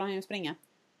 slipper han ju springa.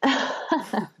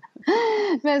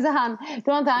 Men så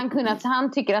då har inte han kunnat, så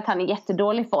han tycker att han är i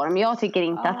jättedålig form. Jag tycker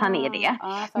inte att han är det.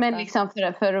 Men liksom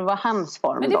för att vara hans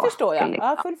form. Men det då, förstår jag. liksom.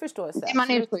 Ja, full förståelse.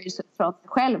 Man utgår ju från sig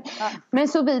själv. Men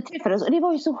så vi träffades och det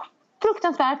var ju så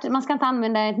fruktansvärt. Man ska inte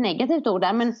använda ett negativt ord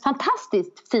där. Men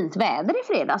fantastiskt fint väder i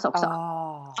fredags också.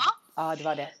 Ja, det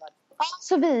var det. Ja,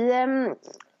 så vi...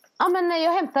 men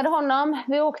jag hämtade honom.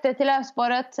 Vi åkte till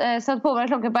löpspåret. Satt på våra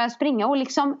klockor och började springa. Och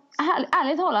liksom,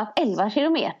 ärligt talat, 11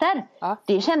 kilometer. Ja.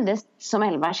 Det kändes som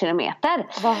 11 kilometer.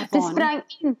 Var Vi sprang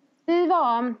in. Vi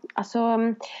var, alltså...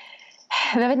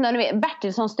 Jag vet inte om du vet.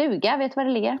 Bertilssons stuga. Vet du var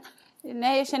det ligger?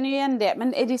 Nej, jag känner ju igen det.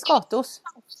 Men är det Skatås?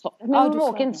 Men Ja, man du sa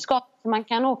åker inte Skatås. Man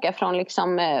kan åka från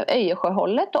liksom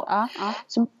Öjersjöhållet då. Ja.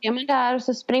 Så börjar man där och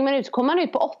så springer man ut. Så kommer man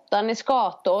ut på 8:an i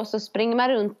Skatås. Så springer man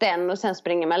runt den. Och sen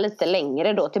springer man lite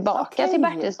längre då tillbaka till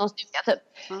Bertilssons stuga typ.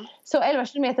 Så 11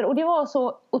 kilometer. Och det var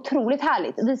så otroligt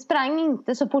härligt. Vi sprang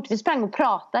inte så fort. Vi sprang och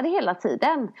pratade hela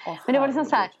tiden. Men det var liksom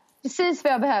så här. Precis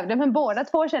vad jag behövde. Men båda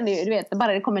två kände ju, du vet,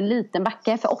 bara det kom en liten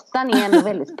backe. För 8:an är ändå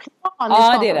väldigt plan.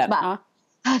 Ja, det är det. Ja.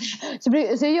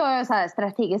 Så gör jag så här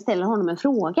strategiskt, ställer honom en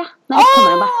fråga när det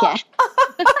kommer en backe.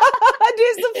 Du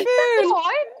är så ful!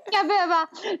 Jag behöva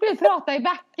prata i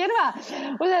backen va.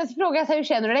 Och sen så frågar jag så här, hur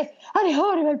känner du dig? Ja, det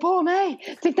hör du väl på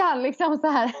mig? Tyckte han liksom så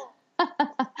här.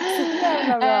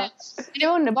 Det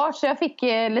var underbart, så jag fick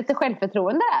lite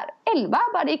självförtroende där. 11,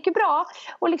 bara det gick ju bra.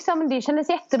 Och liksom, det kändes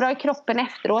jättebra i kroppen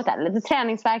efteråt. Lite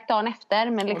träningsvärk dagen efter.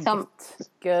 Men liksom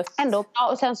ändå bra.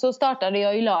 Och sen så startade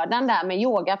jag i lördagen där med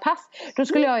yogapass. Då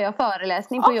skulle jag göra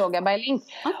föreläsning på Yoga by Link.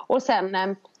 Och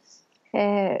sen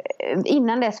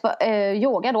innan dess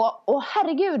yoga då. Och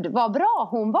herregud vad bra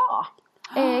hon var.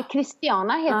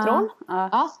 Christiana heter hon.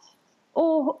 Ja.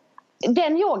 Och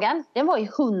den yogan, den var i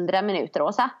 100 minuter,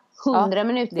 Åsa. 100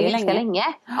 minuter, det är ganska länge.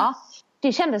 Ja.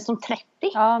 Det kändes som 30.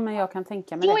 Ja, men jag kan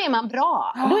tänka mig Då det. är man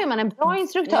bra. Då är man en bra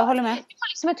instruktör. Jag håller med. Det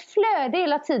var liksom ett flöde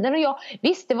hela tiden. Och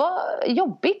visst, det var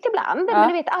jobbigt ibland. Men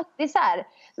du vet, alltid så här.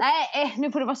 Nej,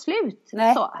 nu får det vara slut.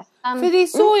 Nej. Så. För det är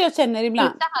så jag känner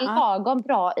ibland. Inte han lagom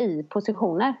bra i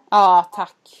positioner. Ja,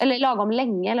 tack. Eller lagom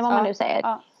länge, eller vad man nu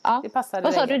säger. Ja, det passade.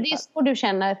 Vad sa du? Det är så du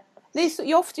känner? Det är så,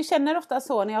 jag känner ofta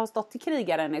så när jag har stått till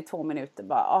krigaren i 2 minuter.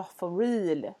 Bara, for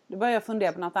real. Då börjar jag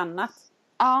fundera på något annat.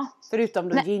 Ja. Förutom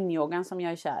då yin-yogan som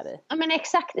jag är kär i. Ja, men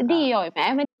exakt. Det är jag ju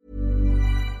med. Men...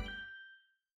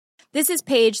 This is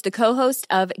Paige, the co-host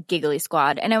of Giggly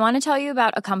Squad, and I want to tell you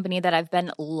about a company that I've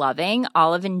been loving,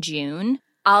 Olive & June.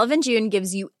 Olive & June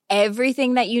gives you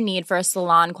everything that you need for a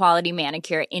salon-quality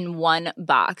manicure in one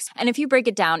box. And if you break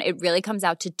it down, it really comes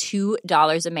out to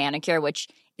 $2 a manicure, which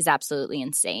is absolutely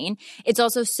insane. It's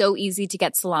also so easy to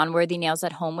get salon-worthy nails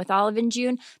at home with Olive &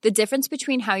 June. The difference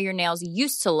between how your nails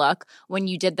used to look when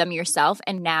you did them yourself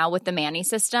and now with the Mani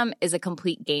system is a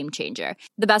complete game changer.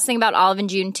 The best thing about Olive &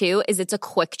 June too is it's a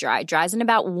quick dry. Dries in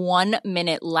about 1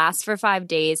 minute, lasts for 5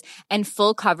 days, and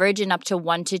full coverage in up to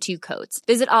 1 to 2 coats.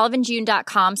 Visit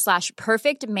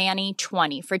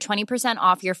oliveandjune.com/perfectmani20 for 20%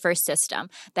 off your first system.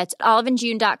 That's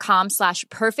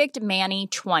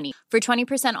oliveandjune.com/perfectmani20 for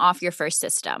 20% off your first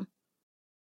system.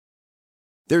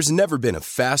 There's never been a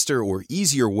faster or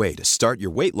easier way to start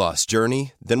your weight loss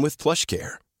journey than with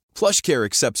PlushCare. PlushCare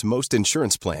accepts most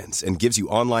insurance plans and gives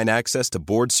you online access to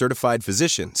board-certified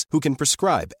physicians who can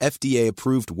prescribe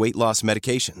FDA-approved weight loss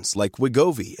medications like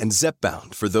Wegovy and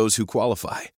Zepbound for those who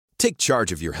qualify. Take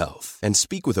charge of your health and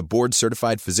speak with a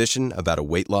board-certified physician about a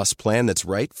weight loss plan that's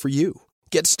right for you.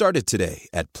 Get started today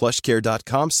at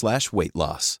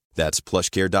plushcare.com/weightloss. That's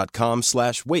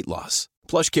plushcare.com/weightloss.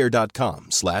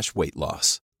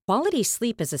 plushcare.com/weightloss. Quality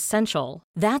sleep is essential.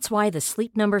 That's why the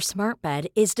Sleep Number Smart Bed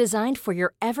is designed for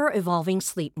your ever-evolving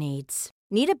sleep needs.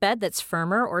 Need a bed that's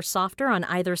firmer or softer on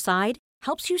either side?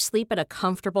 Helps you sleep at a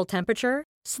comfortable temperature?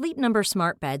 Sleep Number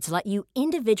Smart Beds let you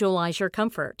individualize your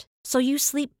comfort, so you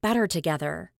sleep better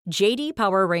together. JD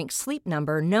Power ranks Sleep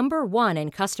Number #1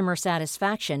 in customer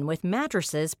satisfaction with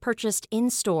mattresses purchased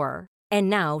in-store. And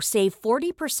now, save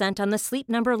 40% on the Sleep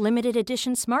Number Limited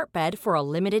Edition Smart Bed for a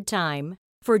limited time.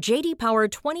 For JD Power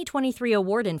 2023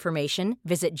 award information,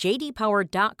 visit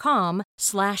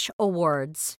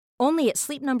jdpower.com/awards. Only at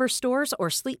Sleep Number stores or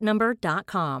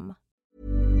sleepnumber.com.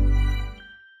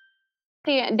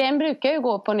 Den brukar ju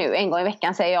gå på nu en gång i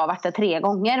veckan, säger jag. Har varit där 3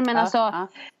 gånger. Men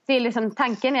det är liksom,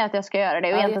 tanken är att jag ska göra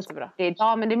det. Och jättebra.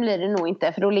 Ja, men det blir det nog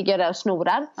inte. För då ligger jag där och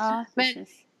snorar. Ja, men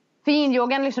för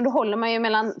yin-yogan liksom, då håller man ju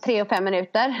mellan 3 och 5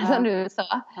 minuter. Som du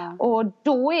sa. Ja. Och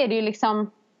då är det ju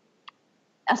liksom...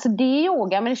 Alltså det är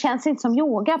yoga, men det känns inte som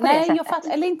yoga på det sättet. Jag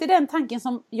fattar, eller inte den tanken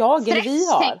som jag eller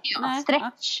vi har. Tänker jag.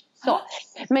 Stretch. Så.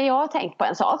 Men jag har tänkt på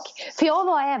en sak. För jag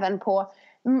var även på...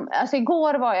 Alltså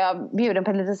igår var jag bjuden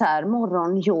på lite så här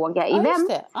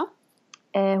morgonyoga-event.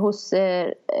 Hos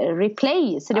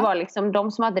Replay. Så det var liksom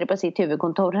de som hade det på sitt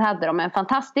huvudkontor. Hade de en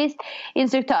fantastisk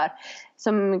instruktör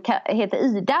som heter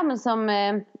Ida, men som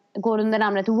går under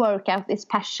namnet Workout is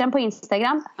Passion på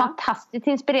Instagram. Fantastiskt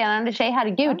inspirerande tjej.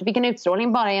 Herregud, vilken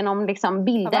utstrålning bara genom liksom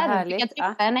bilder. Jag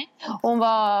träffade henne. Hon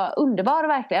var underbar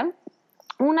verkligen.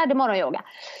 Hon hade morgonyoga.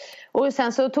 Och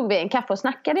sen så tog vi en kaffe och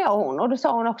snackade jag och hon. Och då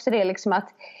sa hon också det liksom att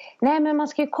nej, men man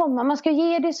ska ju komma, man ska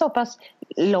ge det så pass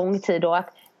lång tid då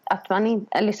att man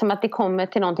inte, liksom att det kommer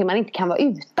till någonting man inte kan vara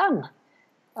utan.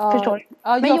 Ja, förstår du?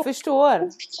 Ja, men jag förstår.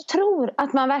 Jag tror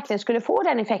att man verkligen skulle få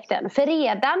den effekten. För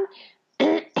redan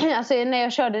alltså när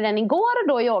jag körde den igår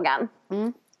då, yogan,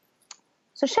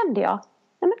 så kände jag,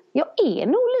 nej, men jag är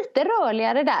nog lite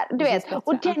rörligare där, du vet. Bättre,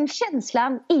 och den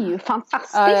känslan är ju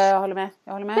fantastisk. Ja, jag håller med.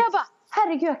 Jag bara,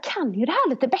 herregud, jag kan ju det här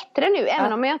lite bättre nu.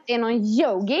 Även om jag inte är någon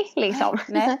yogi liksom.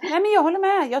 Nej, men jag håller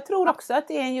med. Jag tror också att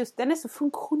det är just, den är så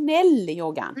funktionell,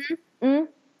 yogan.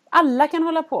 Alla kan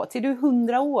hålla på till du är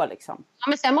 100 år liksom. Ja,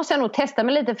 men sen måste jag nog testa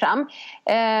mig lite fram.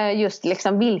 Just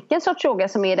liksom vilken sorts yoga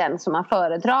som är den som man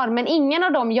föredrar. Men ingen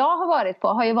av dem jag har varit på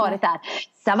har ju varit där.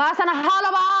 Savasana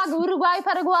Halabag, Uruguay,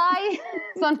 Paraguay.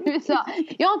 Som du sa.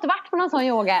 Jag har inte varit på någon sån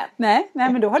yoga. Nej,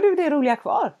 men då har du det roliga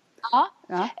kvar. Ja.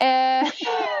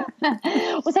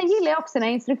 Och sen gillar jag också när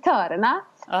instruktörerna.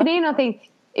 För det är någonting.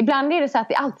 Ibland är det så att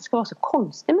det alltid ska vara så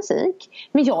konstig musik.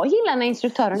 Men jag gillar när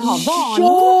instruktörerna har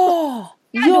vanlig.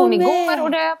 Jag hade igår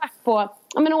och det har jag varit på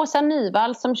Åsa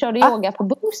Nyvall som körde yoga på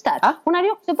Boost där. Hon hade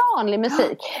ju också vanlig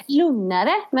musik.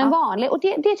 Lugnare men vanlig. Och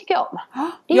det tycker jag om.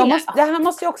 Det här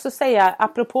måste jag också säga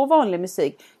apropå vanlig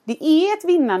musik. Det är ett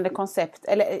vinnande koncept.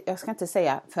 Eller jag ska inte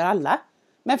säga för alla.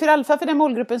 Men för alla, för den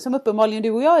målgruppen som uppenbarligen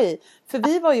du och jag är i. För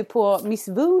vi var ju på Miss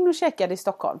Woon och checkade i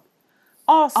Stockholm.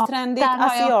 Astrendigt,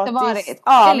 asiatiskt.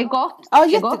 Väldigt gott. Ja,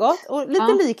 jättegott. Och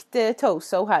lite likt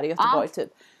Toso här i Göteborg typ.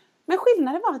 Men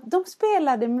skillnaden var att de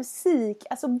spelade musik,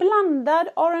 alltså blandad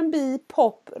R&B,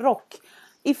 pop, rock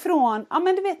ifrån,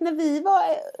 men du vet när vi var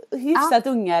hyfsat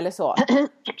unga eller så.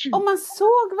 Och man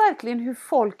såg verkligen hur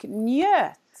folk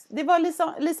njöt. Det var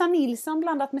Lisa Nilsson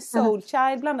blandat med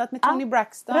Soulchild, blandat med Tony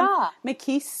Braxton, med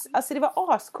Kiss. Alltså det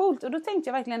var ascoolt och då tänkte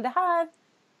jag verkligen det här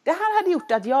Det här hade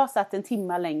gjort att jag satt en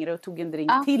timme längre och tog en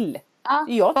drink till. Ja,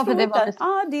 Jag tror det inte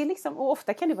att, det är liksom, och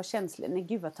ofta kan det vara känsligt. Nej,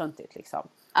 gud vad töntigt liksom.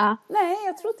 Nej,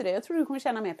 jag tror inte det. Jag tror du kommer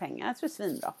tjäna mer pengar. Jag tror det är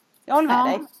svinbra. Jag håller med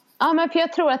dig. Ja, men för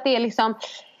jag tror att det är liksom,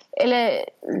 eller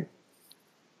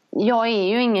jag är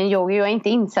ju ingen yogi, jag är inte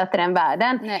insatt i den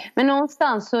världen. Nej. Men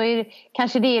någonstans så är det,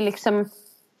 kanske det är liksom,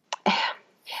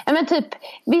 men typ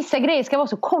vissa grejer ska vara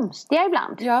så konstiga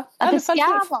ibland. Ja. Att det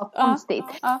ska vara konstigt.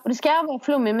 Och det ska vara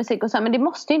flummig musik och så, men det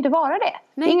måste ju inte vara det. Nej,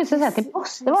 det är ingen som säger att det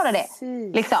måste vara det.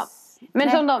 Liksom.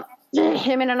 Men som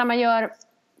jag menar när man gör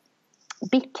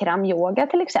Bikram-yoga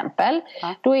till exempel.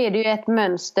 Då är det ju ett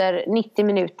mönster 90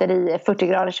 minuter i 40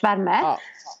 graders värme.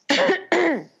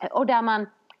 Och där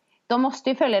de måste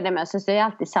ju följa det mönstret, så det är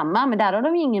alltid samma. Men där har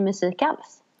de ju ingen musik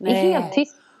alls. Det är helt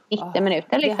tyst 90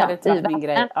 minuter liksom. Det hade inte varit min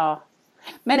grej.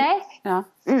 Men,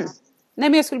 Nej,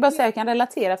 men jag skulle bara säga att jag kan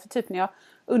relatera. För typ när jag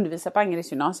undervisar på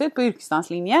Angeredsgymnasiet på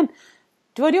yrkesdanslinjen.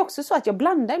 Då var det också så att jag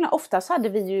blandade. Oftast hade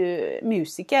vi ju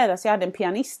musiker. Alltså jag hade en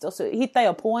pianist. Och så hittar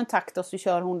jag på en takt och så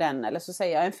kör hon den. Eller så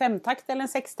säger jag en 5-takt eller en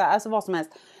 6-takt. Alltså vad som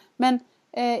helst. Men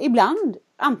ibland,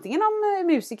 antingen om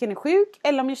musiken är sjuk.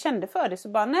 Eller om jag kände för det. Så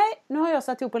bara nej, nu har jag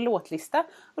satt ihop en låtlista.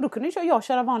 Och då kunde jag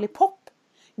köra vanlig pop.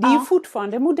 Det är ju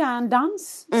fortfarande modern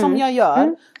dans som jag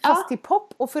gör. Fast till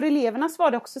pop. Och för eleverna så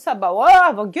var det också så här bara,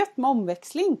 wow, vad gött med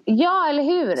omväxling. Ja, eller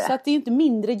hur? Så att det är ju inte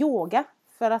mindre yoga.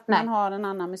 För att man har en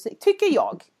annan musik. Tycker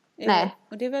jag. Nej.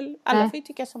 Och det är väl, alla får ju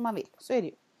tycka som man vill. Så är det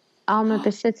ju. Ja, men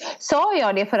precis. Sa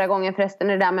jag det förra gången förresten,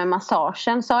 det där med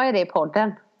massagen? Sa jag det i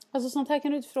podden? Alltså sånt här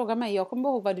kan du inte fråga mig. Jag kommer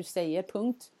ihåg vad du säger,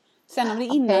 punkt. Sen om det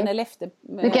är innan eller efter.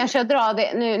 Nu kanske jag drar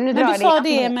det. Nu men drar du sa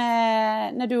det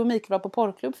med när du och Mikael var på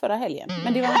porrklubb förra helgen.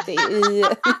 Men det var inte i...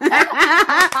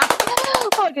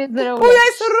 Det är så roligt. Och jag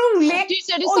är så rolig!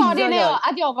 Du sa det när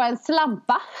att jag var en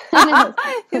slampa.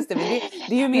 Just det, men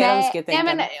det är ju mer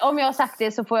önsketänkande. Nej, men om jag har sagt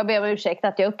det så får jag be om ursäkt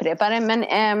att jag upprepar det. Men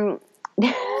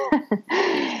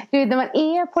du vet, när man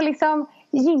är på liksom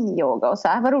yin-yoga och så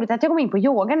här. Vad roligt att jag kom in på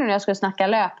yoga nu när jag skulle snacka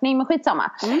löpning. Men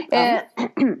skitsamma.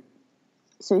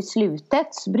 Så i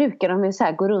slutet så brukar de ju så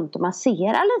här gå runt och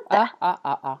massera lite.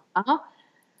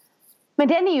 Men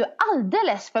den är ju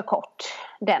alldeles för kort,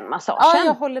 den massagen. Ja,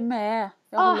 jag håller med.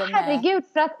 Herregud,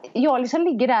 för att jag liksom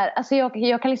ligger där. Alltså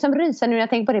jag kan liksom rysa nu när jag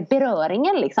tänker på det.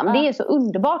 Beröringen liksom. Det är så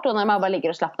underbart då när man bara ligger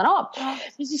och slappnar av.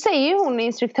 Men så säger ju hon,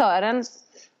 instruktören,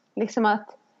 liksom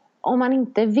att om man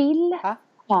inte vill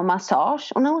ha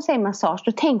massage. Och när hon säger massage,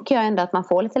 då tänker jag ändå att man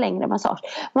får lite längre massage.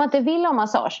 Om man inte vill ha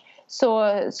massage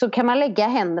så kan man lägga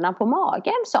händerna på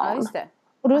magen, sa hon. Just det.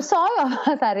 Och då sa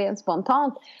jag så här rent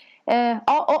spontant.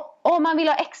 Och om man vill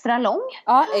ha extra lång.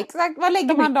 Ja, exakt. Vad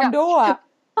lägger man dem då?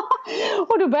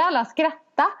 Och då började alla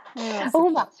skratta. Och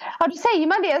hon bara, då säger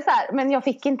man det så här. Men jag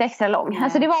fick inte extra lång.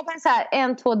 Alltså det var bara så här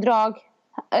 1-2 drag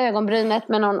ögonbrynet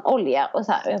med någon olja. Och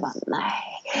så här, och jag bara, nej.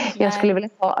 Jag skulle vilja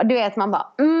ha, du vet, man bara,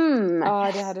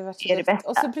 Ja, det hade varit det bästa.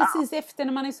 Och så precis efter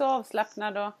när man är så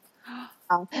avslappnad och...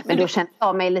 Ja, men då kände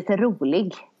jag mig lite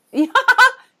rolig.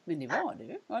 Men det var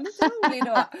du. Var lite rolig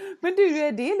då. Men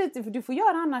du, det är lite, för du får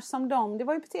göra annars som dem. Det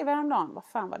var ju på tv häromdagen. Vad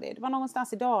fan var det? Det var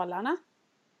någonstans i Dalarna.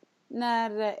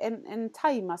 När en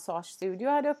thai-massagestudio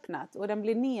hade öppnat. Och den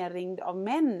blev nerringd av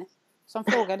män. Som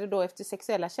frågade då efter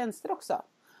sexuella tjänster också.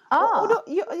 Och då,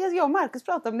 jag och Marcus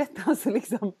pratade om detta. Alltså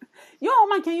liksom, ja,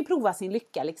 man kan ju prova sin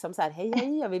lycka. Liksom så här,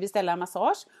 hej, jag vill beställa en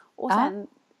massage. Och sen...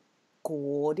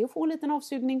 Går det att få en liten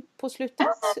avsugning på slutet?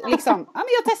 Liksom, ja men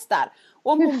jag testar.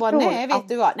 Och om hon bara, nej vet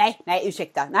du vad? Nej,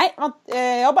 ursäkta. Nej,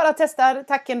 jag bara testar,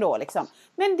 tack ändå liksom.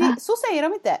 Men så säger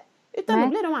de inte. Utan då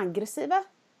blir de aggressiva.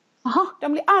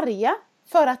 De blir arga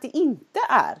för att det inte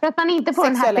är för att man inte får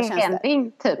en happy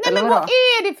ending typ. Nej, men vad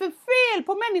är det för fel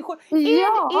på människor?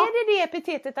 Är det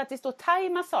epitetet att det står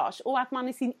thai-massage och att man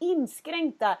i sin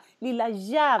inskränkta lilla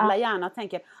jävla hjärna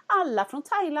tänker alla från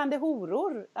Thailand är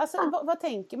horor? Alltså vad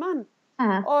tänker man?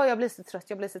 Jag blir så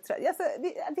trött, Alltså,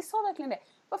 det sa verkligen det.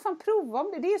 Vad fan, prova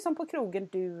om det. Det är ju som på krogen.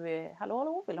 Du,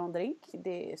 hallå, vill du ha en drink?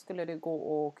 Skulle du gå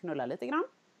och knulla lite grann?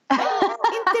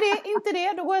 inte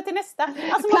det, då går jag till nästa.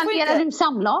 Alltså, planerar du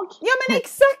samlag? Ja men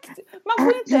exakt. Man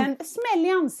får inte en smäll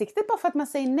i ansiktet bara för att man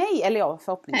säger nej. Eller ja,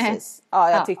 förhoppningsvis.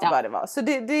 Ja, jag tyckte bara det var. Så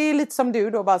det är lite som du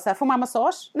då, bara så här, får man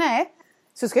massage? Nej.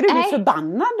 Så ska du bli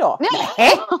förbannad då?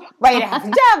 Nej. Vad är det här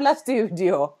för jävla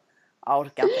studio? Jag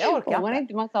orkar inte. Får man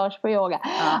inte massage på yoga?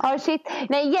 Shit.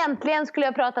 Nej, egentligen skulle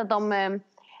jag pratat om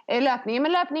löpningen.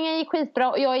 Men löpningen gick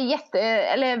skitbra. Och jag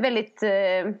är väldigt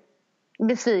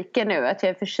besviken nu att jag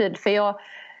är förkyld. För jag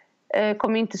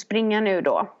kommer inte springa nu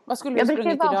då. Vad skulle du springa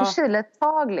idag? Jag brukar vara förkyld ett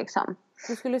tag liksom.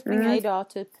 Du skulle springa idag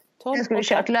typ Jag skulle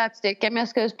kört löpstyrka, men jag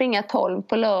skulle springa 12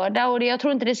 på lördag. Och jag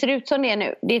tror inte det ser ut som det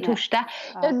nu. Det är torsdag.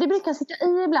 Det brukar sitta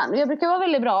i ibland. Jag brukar vara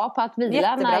väldigt bra på att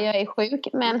vila när jag är sjuk.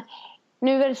 Men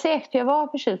nu är det säkert. Jag var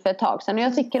förkyld för ett tag sedan. Och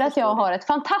jag tycker att jag har ett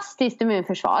fantastiskt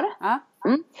immunförsvar.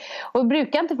 Och jag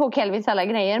brukar inte få Kelvins alla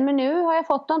grejer. Men nu har jag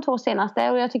fått de 2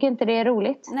 senaste. Och jag tycker inte det är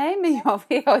roligt. Nej, men jag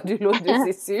vet. Du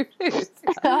låter sur ut.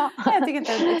 Jag tycker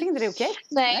inte det är okej.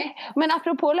 Nej, men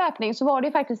apropå löpning så var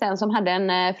det faktiskt en som hade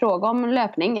en fråga om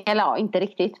löpning. Eller ja, inte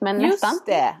riktigt, men nästan. Just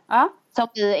det, ja. Som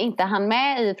vi inte hann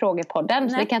med i frågepodden.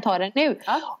 Så vi kan ta den nu.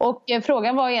 Och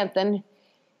frågan var egentligen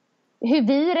hur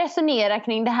vi resonerar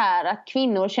kring det här att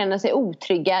kvinnor känner sig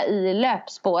otrygga i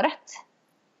löpspåret.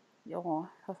 Ja,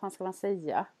 vad fan ska man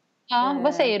säga? Ja,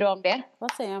 vad säger du om det?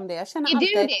 Vad säger jag om det? Jag känner är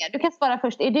du det? Du kan svara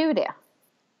först. Är du det?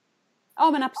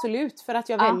 Ja, men absolut. För att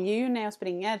jag väljer ju när jag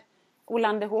springer.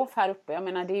 Olandehof här uppe. Jag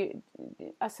menar,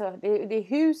 det är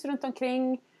hus runt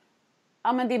omkring.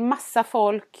 Ja, men det är massa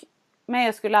folk. Men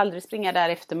jag skulle aldrig springa där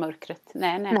efter mörkret.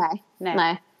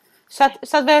 Nej. Så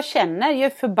att vad jag känner,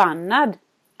 jag är förbannad.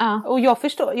 Och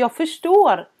jag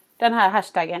förstår den här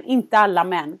hashtaggen. Inte alla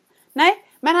män. Nej,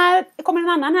 men här kommer en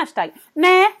annan hashtag.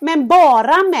 Nej, men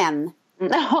bara män.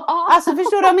 Alltså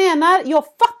förstår du vad jag menar? Jag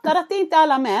fattar att det inte är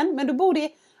alla män. Men då borde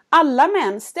alla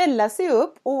män ställa sig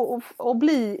upp och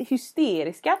bli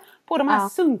hysteriska på de här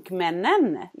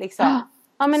sunkmännen. Liksom.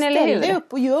 Ja, men eller hur? Ställ dig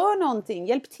upp och gör någonting.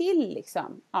 Hjälp till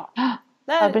liksom.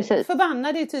 Precis.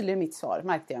 Förbannad är tydligen mitt svar,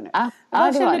 märkte jag nu.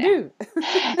 Vad känner du?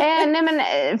 Nej, men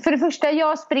för det första,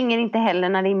 jag springer inte heller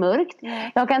när det är mörkt.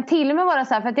 Jag kan till och med vara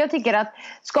så här, för att jag tycker att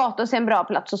Skatos är en bra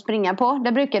plats att springa på.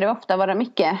 Där brukar det ofta vara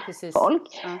mycket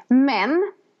folk.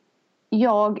 Men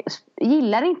jag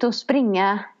gillar inte att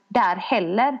springa där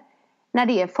heller när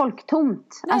det är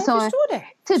folktomt. Nej, alltså, jag förstår det.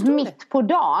 Typ mitt på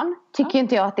dagen tycker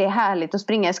inte jag att det är härligt att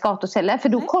springa i Skatos heller. För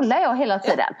då kollar jag hela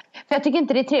tiden. För jag tycker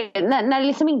inte det är trevligt. När det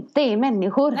liksom inte är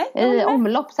människor i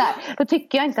omlopp så här. Då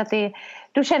tycker jag inte att det är...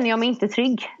 Då känner jag mig inte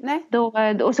trygg.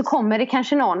 Och så kommer det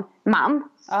kanske någon man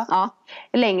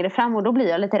längre fram. Och då blir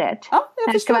jag lite rädd. Ja,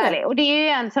 jag förstår det. Och det är ju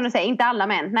en, som du säger, inte alla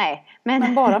män. Nej.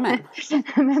 Men bara män.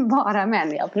 Men bara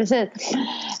män, ja precis.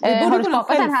 Har du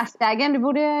skapat den hashtaggen? Du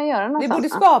borde göra något. Vi borde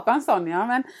skapa en sån, ja.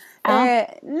 Men,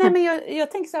 nej, men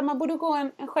jag tänker så här, man borde gå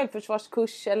en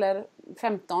självförsvarskurs eller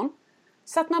 15.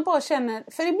 Så att man bara känner,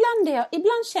 för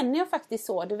ibland känner jag faktiskt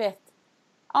så, du vet.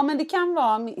 Ja, men det kan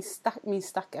vara min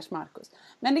stackars Marcus.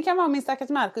 Men det kan vara min stackars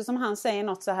Marcus som han säger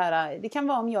något så här. Det kan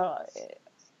vara om jag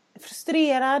är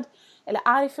frustrerad eller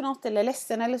arg för något eller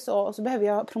ledsen eller så. Och så behöver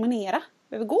jag promenera.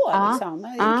 Behöver gå liksom.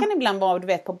 Det kan ibland vara, du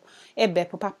vet, på Ebbe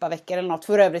på pappaveckor eller något.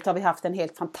 För övrigt har vi haft en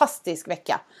helt fantastisk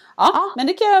vecka. Men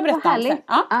det kan jag berätta om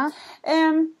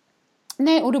sen.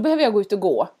 Nej, och då behöver jag gå ut och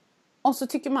gå. Och så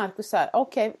tycker Marcus så här,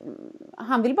 okej,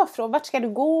 han vill bara fråga, vart ska du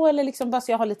gå? Eller liksom bara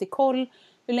så jag har lite koll.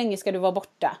 Hur länge ska du vara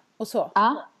borta? Och så.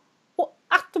 Och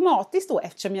automatiskt då,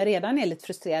 eftersom jag redan är lite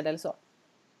frustrerad eller så.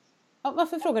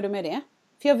 Varför frågar du mig det?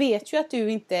 För jag vet ju att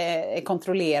du inte är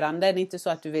kontrollerande. Det är inte så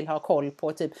att du vill ha koll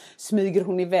på typ, smyger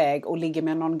hon iväg och ligger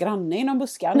med någon granne i någon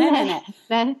buska?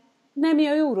 Nej, men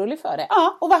jag är orolig för det.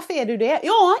 Ja, och varför är du det?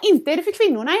 Ja, inte är det för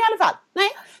kvinnorna i alla fall. Nej.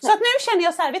 Så att nu känner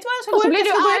jag så här, vet du vad jag ska gå ut? Och så blir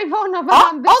du arg på honom.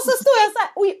 Och så står jag så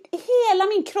här, och hela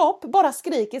min kropp bara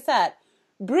skriker så här.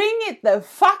 Bring it the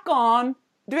fuck on.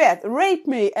 Du vet, rape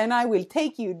me and I will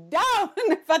take you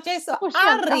down. För att jag är så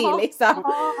arg liksom.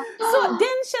 Så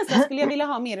den känslan skulle jag vilja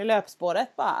ha mer i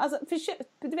löpspåret. Bara. Alltså,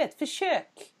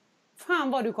 försök.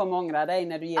 Fan vad du kommer ångra dig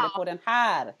när du ger dig på den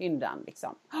här hyndan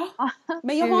liksom.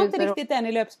 Men jag har inte riktigt den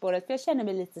i löpspåret. För jag känner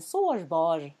mig lite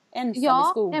sårbar. Ensam i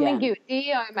skogen. Nej men gud, det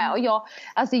är jag med. Och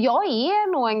jag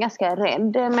är nog en ganska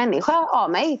rädd människa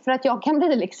av mig. För att jag kan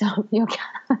bli liksom...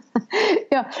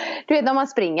 du vet när man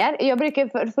springer. Jag brukar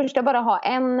för det första bara ha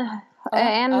en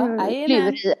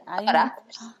lur i örat.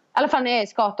 I alla fall när jag är i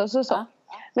Skatos och så.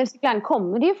 Men ibland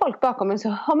kommer det ju folk bakom mig så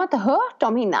har man inte hört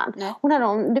dem innan. Och när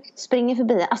de springer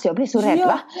förbi, alltså jag blir så rädd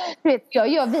va. Du vet,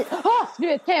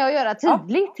 kan jag göra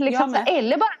tydligt liksom, så,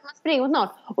 eller bara när man springer mot någon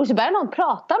och så börjar någon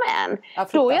prata med en.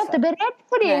 Då är jag inte beredd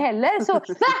på det heller. Så,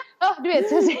 du vet,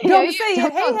 så de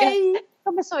säger hej.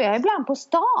 Ja, men så är jag ibland på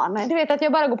stan. Du vet att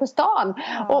jag bara går på stan.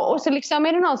 Och så liksom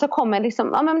är det någon som kommer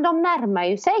liksom, ja men de närmar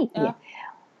ju sig.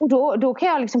 Och då kan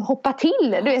jag liksom hoppa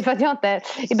till. Du vet, för att jag inte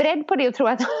är beredd på det och tror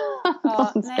att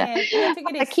någon ska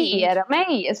attackera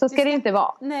mig. Så ska det inte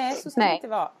vara. Nej, så ska det inte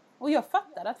vara. Och jag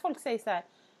fattar att folk säger så här.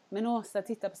 Men Åsa,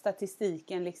 titta på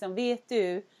statistiken. Liksom, vet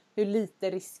du hur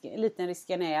liten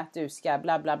risken är att du ska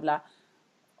bla bla bla.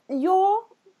 Ja,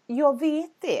 jag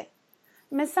vet det.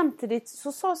 Men samtidigt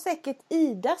så sa säkert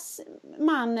Idas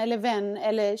man eller vän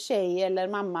eller tjej eller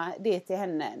mamma det till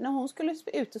henne. När hon skulle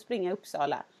ut och springa i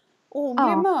Uppsala. Och hon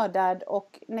blev mördad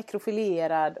och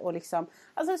nekrofilerad och liksom.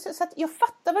 Alltså, så att jag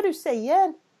fattar vad du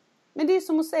säger. Men det är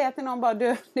som att säga till någon bara,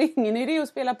 det är ingen idé att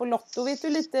spela på Lotto, vet du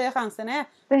hur lite chansen är?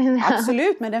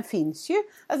 Absolut, men den finns ju.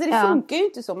 Alltså det funkar ju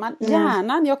inte så.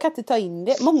 Hjärnan, jag kan inte ta in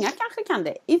det. Många kanske kan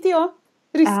det, inte jag.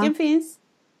 Risken finns.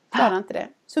 Klarar inte det.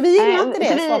 Så vi gillar inte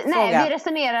det. Vi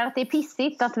resonerar att det är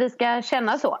pissigt att vi ska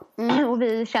känna så. Och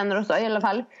vi känner oss så i alla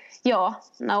fall. Ja,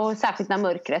 och särskilt när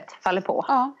mörkret faller på.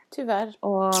 Ja, tyvärr.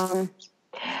 Och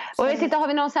jag tittar, har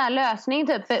vi någon sån här lösning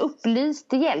typ? För upplyst,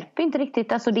 det hjälper inte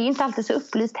riktigt. Alltså det är inte alltid så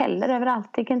upplyst heller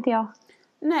överallt, tycker inte jag.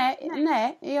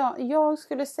 Nej, jag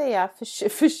skulle säga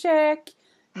försök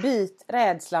byt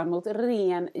rädslan mot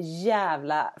ren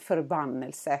jävla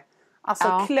förbannelse.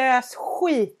 Alltså klös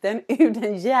skiten ur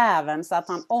den jäveln så att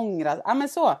han ångrar. Ja men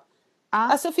så. Ja.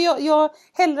 Alltså för jag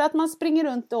hellre att man springer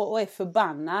runt då och är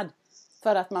förbannad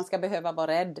för att man ska behöva vara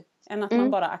rädd. Än att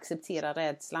man bara accepterar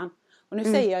rädslan. Och nu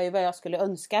säger jag ju vad jag skulle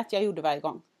önska att jag gjorde varje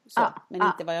gång. Så, men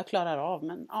inte vad jag klarar av.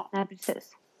 Men, Nej,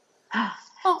 precis.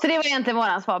 Så det var egentligen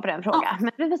våran svar på den frågan.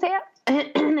 Men vi får se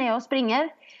när jag springer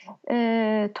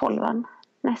 12:an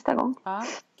nästa gång. Ja,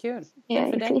 kul. Jag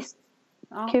är friskt.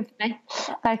 Kul för mig,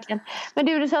 verkligen. Men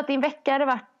du sa att din vecka hade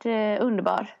varit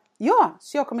underbar. Ja,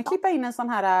 så jag kommer klippa in en sån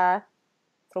här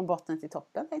från botten till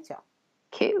toppen, tänkte jag.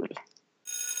 Kul.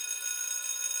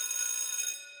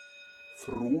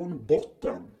 Från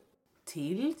botten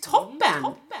till toppen.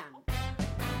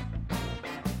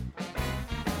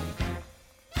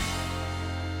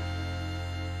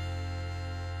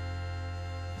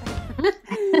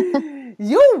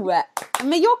 Jo,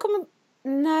 men jag kommer...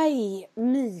 Nej,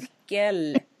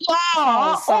 Mikael.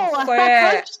 Ja, Åsa,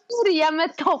 börja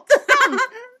med toppen.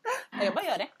 Jag bara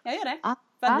gör det.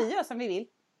 För att vi gör som vi vill.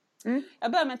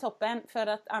 Jag börjar med toppen för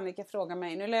att Annika frågar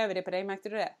mig. Nu löver det på dig, märkte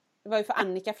du det? Det var ju för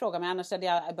Annika frågar mig, annars hade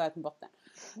jag börjat med botten.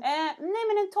 Nej,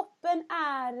 men en toppen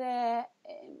är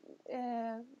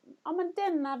men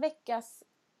denna veckas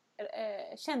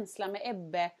känsla med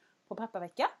Ebbe på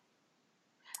pappavecka.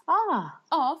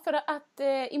 Ja, för att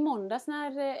i måndags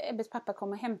när Ebbes pappa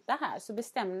kom och hämta här så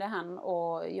bestämde han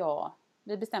och jag,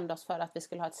 vi bestämde oss för att vi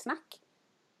skulle ha ett snack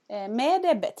med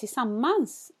Ebbe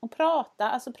tillsammans och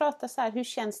prata så här, hur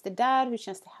känns det där, hur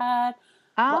känns det här,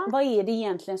 vad är det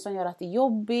egentligen som gör att det är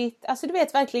jobbigt, alltså du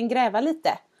vet, verkligen gräva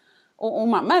lite och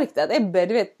man märkte att Ebbe,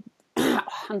 du vet,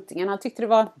 antingen han tyckte det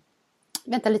var,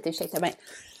 vänta lite, ursäkta mig.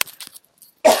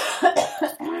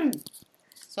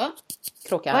 Så,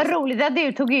 kråka. Vad roligt att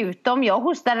du tog ut dem. Jag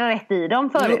hostade rätt i dem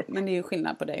förut. Jo, men det är ju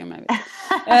skillnad på dig och mig.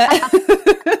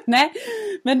 Nej,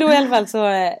 men då i alla fall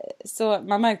så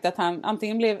man märkte att han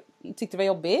antingen tyckte det var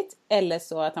jobbigt eller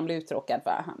så att han blev uttråkad.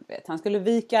 För han skulle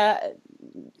vika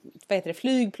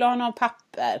flygplan av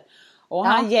papper. Och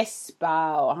han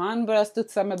gäspa och han började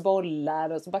studsa med bollar.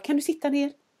 Och så bara, kan du sitta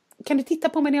ner? Kan du titta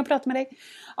på mig när jag pratar med dig?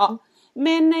 Ja,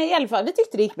 men i alla fall, vi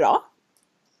tyckte det gick bra.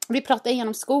 Vi pratade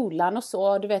igenom skolan och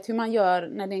så, du vet hur man gör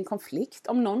när det är en konflikt.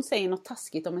 Om någon säger något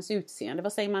taskigt om ens utseende,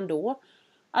 vad säger man då?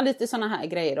 Ja, lite sådana här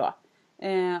grejer då.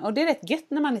 Och det är rätt gött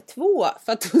när man är 2,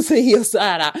 för att då säger jag så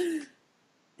här.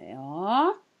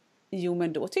 Ja, jo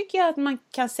men då tycker jag att man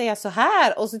kan säga så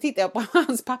här. Och så tittar jag på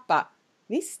hans pappa.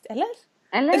 Visst, eller?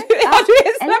 Eller?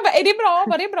 Är det bra?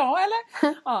 Var det bra,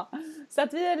 eller? Ja, så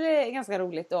att vi är ganska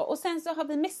roligt då. Och sen så har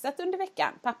vi messat under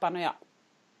veckan, pappan och jag.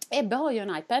 Ebbe har ju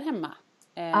en iPad hemma.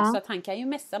 Så att han kan ju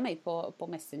messa mig på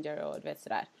Messenger och du vet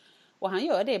sådär. Och han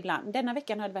gör det ibland. Denna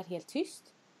veckan har det varit helt tyst.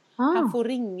 Han får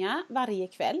ringa varje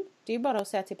kväll. Det är ju bara att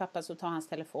säga till pappa så tar hans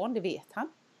telefon. Det vet han.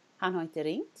 Han har inte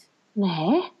ringt.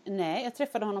 Nej, jag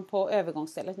träffade honom på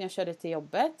övergångsstället när jag körde till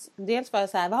jobbet. Dels var jag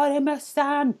så här, var är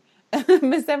mössan?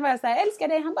 Men sen var jag så här, älskar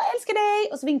dig. Han bara, älskar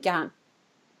dig. Och så vinkar han.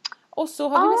 Och så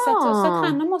har vi messat. Så att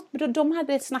han har de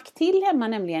hade ett snack till hemma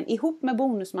nämligen. Ihop med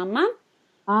bonusmamman.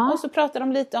 Och så pratar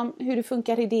de lite om hur det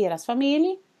funkar i deras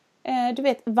familj. Du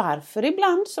vet varför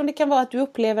ibland. Som det kan vara att du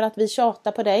upplever att vi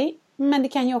tjatar på dig. Men det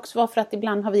kan ju också vara för att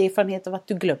ibland har vi erfarenhet av att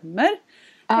du glömmer.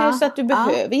 Så att du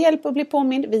behöver hjälp att bli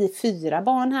påmind. Vi är 4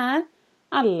 barn här.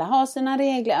 Alla har sina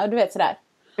regler. Du vet sådär.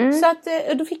 Så att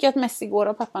då fick jag ett mess igår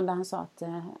av pappan där han sa att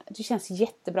det känns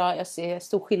jättebra. Jag ser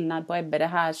stor skillnad på Ebbe. Det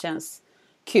här känns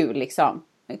kul liksom.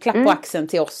 Klapp på axeln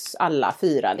till oss alla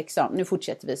 4 liksom. Nu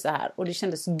fortsätter vi så här. Och det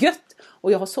kändes gött.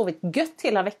 Och jag har sovit gött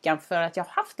hela veckan för att jag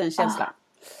har haft en känsla.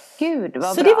 Gud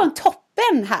vad så bra. Det var en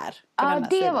toppen här. Ja,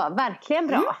 det sidan. Var verkligen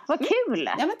bra. Vad kul.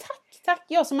 Ja men tack.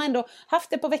 Jag som ändå haft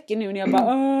det på veckor nu när jag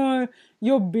bara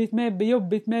jobbigt med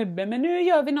Ebbe. Men nu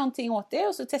gör vi någonting åt det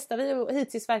och så testar vi. Och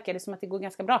hittills verkar det som att det går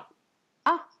ganska bra.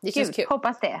 Ja, det känns kul.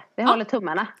 Hoppas det. Vi håller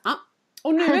tummarna. Ja.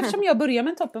 Och nu eftersom jag börjar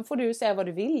med toppen får du säga vad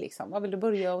du vill liksom. Vad vill du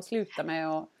börja och sluta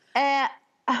med?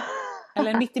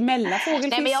 Eller en mittemellan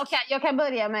fågelfisk. Nej, men jag kan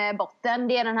börja med botten.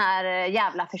 Det är den här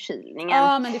jävla förkylningen.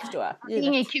 Ja, men det förstår jag. Det är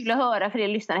inget kul att höra för det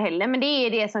lyssnar heller. Men det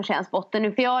är det som känns botten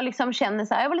nu. För jag liksom känner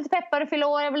så här, jag var lite peppad att fylla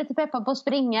år. Jag var lite peppad på att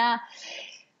springa.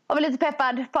 Jag var lite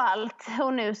peppad på allt.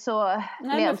 Och nu så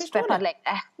blir jag inte peppad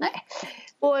längre. Nej.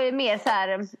 Och mer så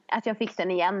här att jag fick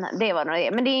den igen. Det var nog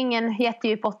det. Men det är ingen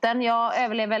jättedjup botten. Jag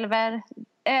överlever väl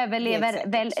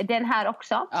den här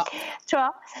också. Ja. Tror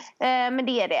jag. Men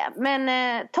det är det.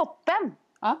 Men toppen.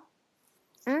 Ja.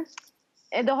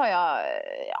 Då har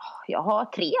jag har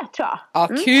 3 tror jag. Ja,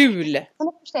 kul!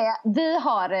 Vi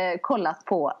har kollat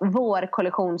på vår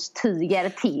kollektionstyger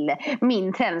till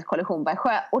min träningskollektion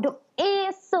Bergsjö. Och de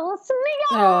är så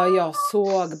snygga! Ja, jag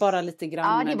såg bara lite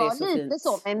grann. Ja, det var så lite fint.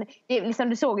 Så. Men det, liksom,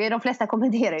 du såg ju, de flesta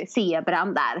kommenterar ju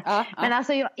zebran där. Ja. Men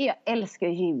alltså jag älskar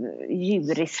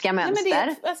djuriska mönster. Nej,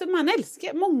 men alltså, man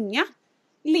älskar många.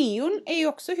 Leon är ju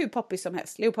också hur poppis som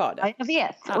helst, leoparden. Ja, jag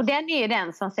vet. Ja. Och den är ju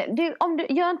den som säger, om du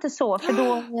gör inte så, för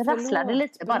då rasslar det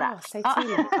lite bara. Bra, säg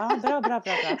till. Ja, bra.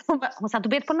 Hon satt och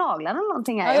bet på naglarna eller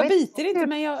någonting här. Ja, jag biter inte,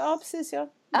 men jag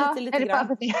biter lite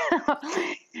grann.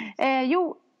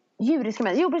 Djuriska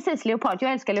män. Jo, precis, leopard.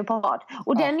 Jag älskar leopard.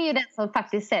 Och den är ju den som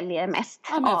faktiskt säljer mest.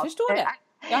 Ja, men jag förstår det.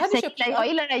 Jag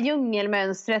gillar det här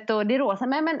djungelmönstret och det rosa.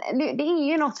 Men det är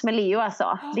ju något med Leo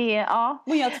alltså.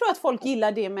 Men jag tror att folk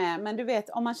gillar det med. Men du vet,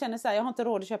 om man känner så här, jag har inte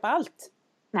råd att köpa allt.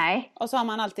 Nej. Och så har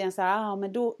man alltid en så här,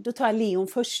 men då tar jag Leon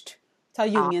först. Tar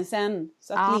djungeln sen.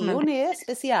 Så att Leon är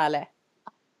speciale.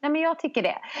 Nej, men jag tycker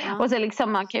det. Och så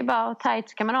liksom, man kan ju bara tight,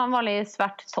 så kan man ha en vanlig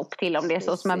svart topp till om det är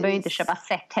så. Så man behöver inte köpa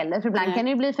set heller. För ibland kan det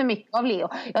ju bli för mycket av Leo.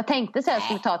 Jag tänkte så här, jag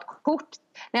skulle ta ett kort.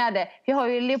 Jag har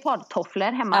ju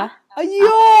leopardtofflor hemma.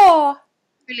 Ja!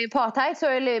 Leopardtights, så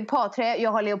är leopardträ.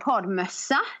 Jag har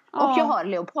leopardmössa. Och jag har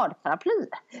leopardparaply.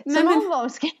 Så någon gång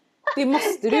det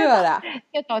måste du göra.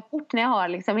 Jag tar ett kort när jag har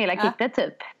liksom hela kittet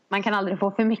typ. Man kan aldrig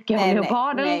få för mycket av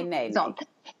leopard eller sånt.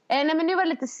 Nej, men nu var det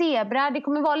lite zebra. Det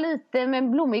kommer vara lite med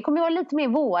blommor. Det kommer vara lite mer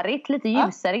vårigt. Lite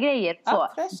ljusare grejer. Så.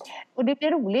 Och det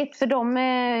blir roligt. För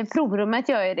provrummet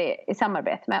gör ju det i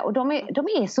samarbete med. Och de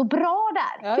är så bra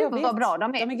där. Ja, gud vad bra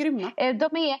de är. De är grymma.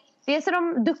 Dels är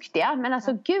de duktiga. Men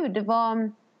alltså gud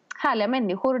vad härliga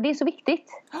människor. Och det är så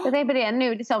viktigt. Jag tänker på det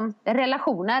nu. Liksom,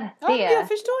 relationer. Ja, jag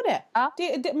förstår det. Ja.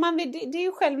 Det är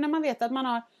ju själv när man vet att man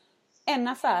har en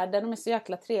affär där de är så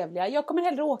jäkla trevliga. Jag kommer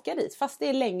hellre åka dit fast det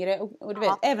är längre och du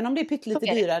vet, även om det är pyttelite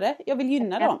dyrare. Jag vill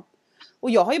gynna dem. Och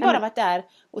jag har ju bara varit där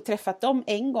och träffat dem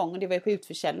en gång och det var ju på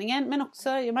utförsäljningen. Men också,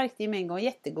 jag märkte ju med en gång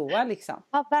jättegoda liksom.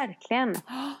 Ja, verkligen.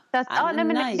 Så att, men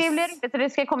nice. Det blir roligt och det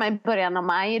ska komma i början av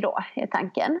maj då, är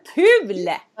tanken. Kul!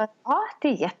 Ja, det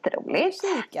är jätteroligt.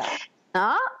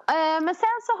 Ja, men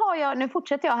sen så har jag, nu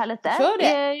fortsätter jag här lite. Kör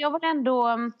det. Jag vill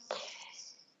ändå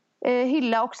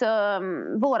hylla också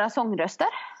våra sångröster.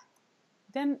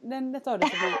 Den tar du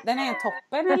för mig. Den är en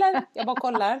toppen eller? Jag bara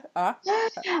kollar. Ja,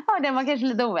 den var kanske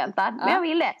lite oväntad. Men jag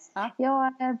vill det. Ja.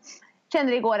 Jag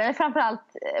kände det igår. Eller framförallt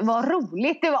vad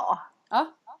roligt det var. Ja,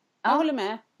 jag håller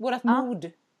med. Vårat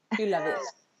mod hyllar vi.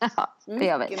 Ja, det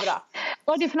gör vi. Mycket bra.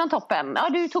 Vad är det för någon toppen? Ja,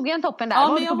 du tog ju en toppen där.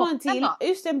 Ja, men jag har en till.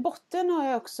 Just en botten har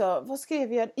jag också. Vad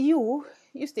skrev jag? Jo,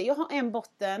 just det. Jag har en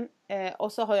botten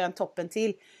och så har jag en toppen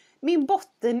till. Min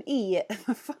botten är,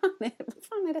 vad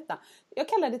fan är detta? Jag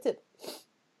kallar det typ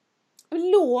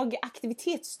låg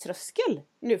aktivitetströskel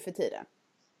nu för tiden.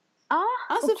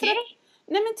 Alltså okej.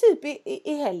 Nej men typ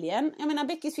i helgen, jag menar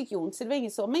Beckis fick ju ont så det var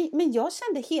inget så. Men jag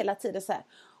kände hela tiden så här,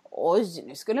 oj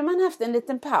nu skulle man haft en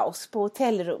liten paus på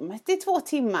hotellrummet i 2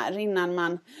 timmar innan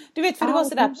man, du vet för det var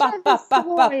sådär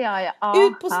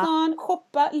ut på stan,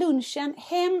 shoppa, lunchen,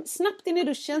 hem, snabbt in i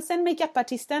duschen, sen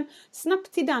make-up-artisten,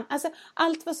 snabbt till dan, alltså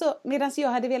allt var så, medan jag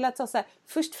hade velat ta så här,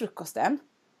 först frukosten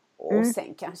och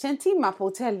sen kanske en timma på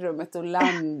hotellrummet och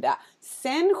landa,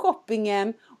 sen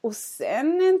shoppingen och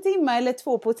sen en timma eller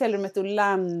 2 på hotellrummet och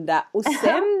landa och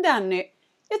sen Danny.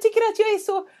 Jag tycker att jag är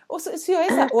så, och så jag är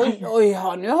så här, oj,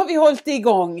 nu har vi hållit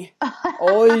igång.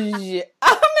 Oj,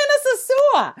 men alltså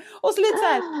så. Och så lite så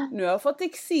här, nu har jag fått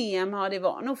eksem, det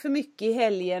var nog för mycket i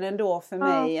helgen ändå för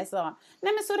mig. Alltså.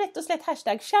 Nej men så rätt och slätt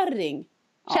 #kärring.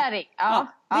 Kärring,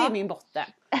 det är min botten.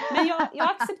 Men jag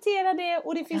accepterar det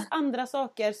och det finns andra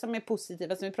saker som är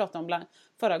positiva som vi pratade om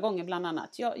förra gången bland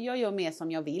annat. Jag gör mer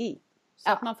som jag vill.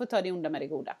 Så att man får ta det onda med det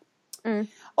goda.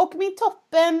 Och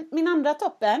min andra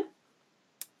toppen.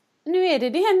 Nu är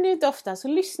det händer ju inte ofta, så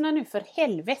lyssna nu för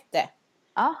helvete.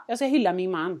 Jag ska hylla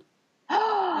min man.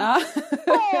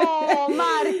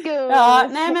 Marcus! Ja,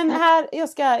 nej men här,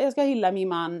 jag ska hylla min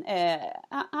man.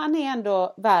 Han är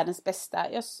ändå världens bästa.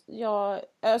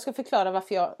 Jag ska förklara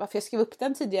varför jag skrev upp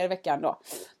den tidigare i veckan då.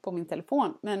 På min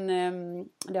telefon. Men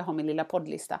det har min lilla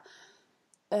poddlista.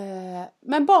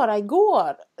 Men bara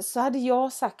igår så hade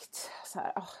jag sagt så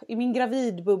här, i min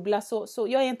gravidbubbla så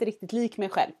jag är inte riktigt lik mig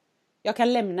själv. Jag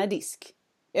kan lämna disk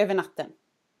över natten.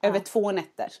 Över 2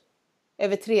 nätter.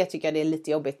 Över 3 tycker jag det är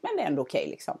lite jobbigt, men det är ändå okej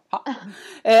liksom. Ja.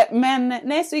 Men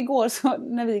nej, så igår så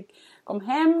när vi kom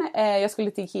hem, jag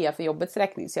skulle till Ikea för jobbets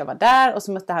räkning, så jag var där och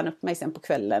så mötte han upp mig sen på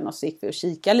kvällen och så gick vi och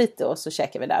kika lite och så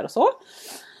käkade vi där och så.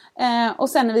 Och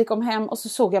sen när vi kom hem och så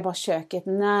såg jag bara köket,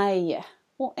 nej.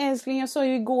 Och älskling, jag sa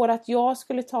ju igår att jag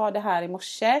skulle ta det här i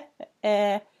morse.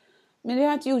 Men det har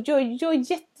jag inte gjort, jag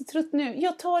är jättetrött nu.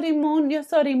 Jag tar det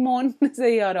imorgon,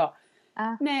 säger jag då.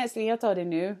 Nej älskling, jag tar det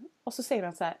nu. Och så säger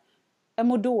han så här, jag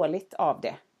mår dåligt av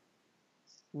det.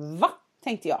 Va?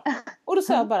 Tänkte jag. Och då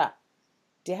sa jag bara,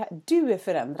 du är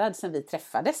förändrad sen vi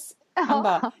träffades. Han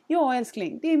bara, ja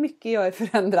älskling, det är mycket jag är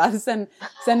förändrad sen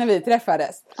när vi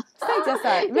träffades. Så tänkte jag så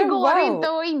här, det går inte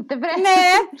att inte förändra.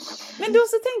 Nej, men då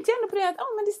så tänkte jag ändå på det att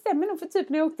men det stämmer nog, för typ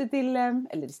när jag åkte till,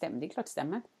 eller det stämmer, det är klart det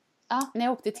stämmer. När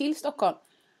jag åkte till Stockholm.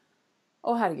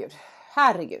 Åh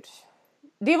herregud.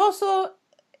 Det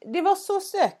var så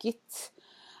stökigt.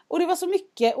 Och det var så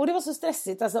mycket, och det var så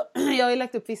stressigt. Alltså, jag har ju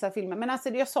lagt upp vissa filmer, men alltså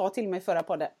jag sa till mig förra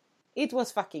podden, it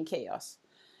was fucking chaos.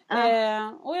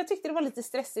 Och jag tyckte det var lite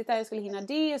stressigt där.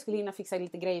 Jag skulle hinna fixa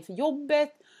lite grejer för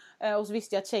jobbet. Och så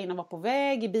visste jag att tjejerna var på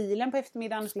väg i bilen på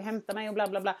eftermiddagen och skulle hämta mig och bla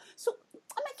bla bla. Så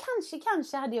men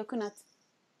kanske hade jag kunnat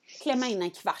klämma in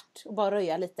en kvart och bara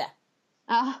röja lite.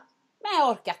 Men jag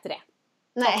orkade inte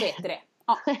det. Det.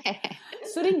 Ja.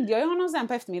 Så ringde jag honom sen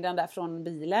på eftermiddagen där från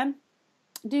bilen.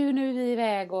 Du, nu är vi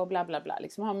iväg och bla bla bla.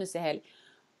 Liksom ha en mysig helg.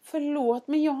 Förlåt,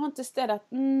 men jag har inte städat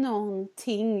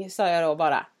någonting, sa jag då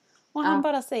bara. Och han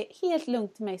bara säger helt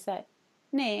lugnt till mig så här,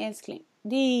 nej älskling,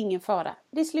 det är ingen fara.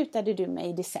 Det slutade du med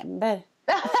i december.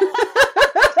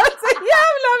 Så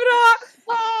jävla bra!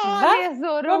 Det är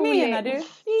så roligt. Vad menar du?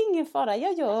 Det är ingen fara,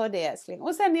 jag gör det älskling.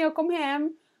 Och sen när jag kom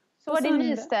hem så var det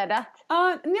nystädat.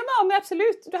 Ja, men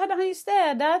absolut. Då hade han ju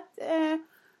städat.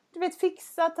 Du vet,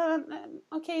 fixat.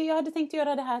 Okej, jag hade tänkt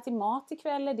göra det här till mat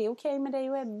ikväll. Är det okej med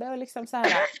dig och Ebbe? Och liksom så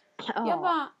här. Jag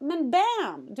bara, men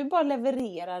bam! Du bara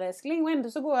levererar älskling. Och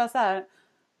ändå så går jag så här.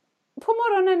 På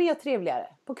morgonen är jag trevligare.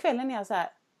 På kvällen är jag så här.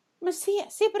 Men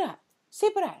se på det här. Se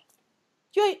på det här.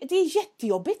 Det är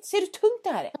jättejobbigt. Ser du tungt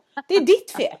det här är? Det är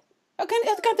ditt fel. Jag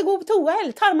kan inte gå på toa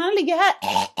heller. Tarmarna ligger här.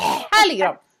 Här ligger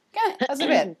de. Alltså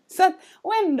du vet. Så att,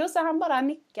 och ändå så han bara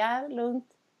nickar lugnt.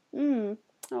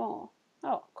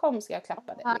 Ja, kom ska jag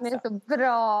klappa dig. Han är så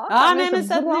bra. Ja, nej, men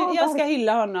så att nu, jag ska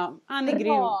hylla honom. Han är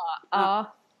grym. Ja.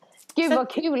 Gud vad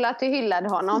kul att du hyllade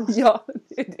honom. Ja,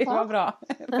 det var bra.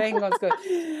 För en gångs skull.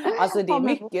 Alltså det är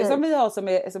mycket som vi har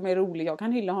som är roligt. Jag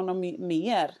kan hylla honom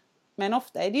mer. Men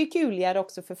ofta är det ju kuligare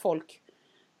också för folk.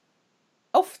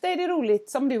 Ofta är det roligt,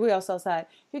 som du och jag sa så här.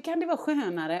 Hur kan det vara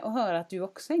skönare att höra att du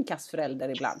också är en kassförälder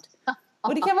ibland?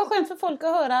 Och det kan vara skönt för folk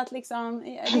att höra att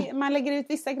liksom, man lägger ut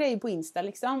vissa grejer på Insta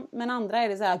liksom, men andra är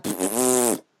det så här.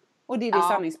 Och det är det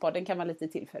Sanningspodden kan vara lite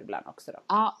till för ibland också då.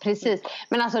 Ja, precis.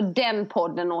 Men alltså den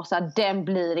podden, Åsa, den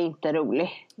blir inte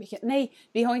rolig. Nej,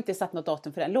 vi har inte satt något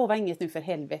datum för den. Lova inget nu för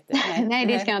helvete. Nej,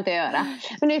 det ska jag inte göra.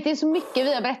 Men det är så mycket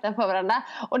vi har berättat för varandra.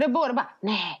 Och det både bara,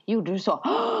 nej, gjorde du så?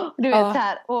 Du vet så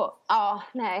här. Och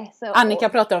nej. Så, Annika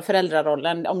pratar om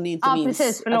föräldrarollen, om ni inte minns.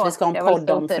 Precis, att vi ska ha en podd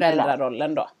om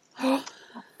föräldrarollen då.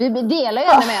 Vi delar ju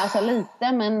ändå med oss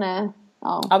lite, men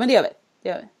ja, men det gör vi.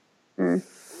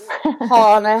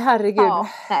 Ja, nej, herregud. Ja,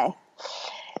 nej.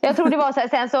 Jag tror det var så här,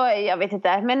 sen så, jag vet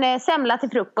inte, men semla till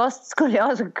frukost skulle jag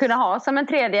alltså kunna ha som en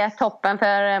tredje toppen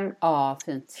för... Ja,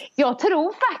 fint. Jag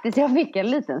tror faktiskt jag fick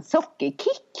en liten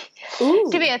sockerkick.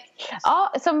 Du vet,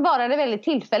 som varade väldigt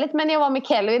tillfälligt. Men jag var med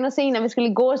Kelvin och så innan vi skulle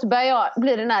gå så började jag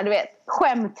bli den här, du vet,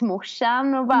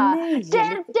 skämtmorsan och bara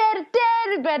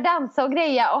där började dansa och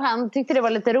greja och han tyckte det var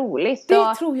lite roligt.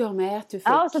 Det tror jag med att du fick.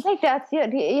 Ja, så tänkte jag att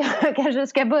jag kanske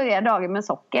ska börja dagen med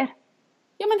socker.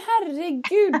 Ja men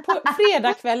herregud, på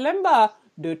fredagskvällen bara,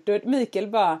 Mikael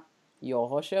bara, jag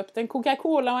har köpt en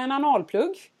Coca-Cola och en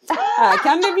analplugg. Här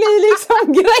kan det bli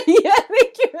liksom grejer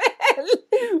ikväll.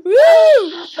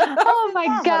 Oh my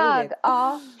god.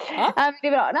 Ja. Det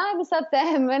är bra. Nej, men så att,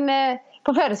 men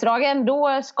på födelsedagen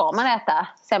då ska man äta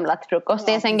semla till frukost.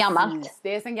 Det är sen gammalt.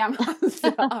 Det är sen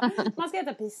gammalt. Ja. Man ska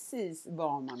äta precis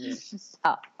vad man vill.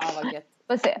 Ja, vad gött.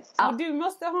 Får se. Ja. Och du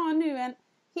måste ha nu en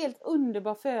helt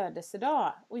underbar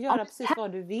födelsedag och göra precis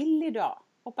vad du vill idag.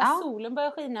 Hoppas solen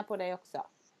börjar skina på dig också.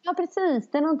 Ja,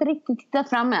 precis. Den har inte riktigt tittat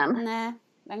fram än. Nej,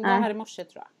 den går här i morse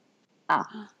tror jag.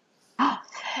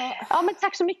 Ja, men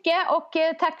tack så mycket och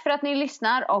tack för att ni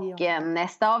lyssnar och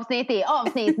nästa avsnitt är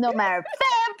avsnitt nummer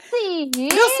 50.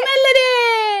 Då smäller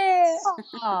det!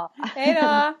 Hej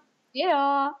då! Hej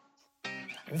då!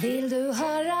 Vill du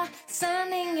höra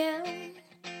sanningen?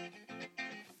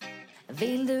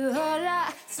 Vill du höra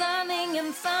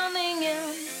sanningen,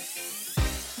 sanningen?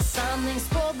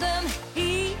 Sanningspodden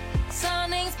i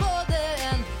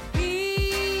sanningspodden i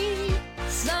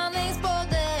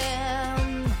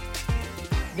sanningspodden.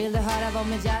 Vill du höra vad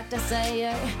mitt hjärta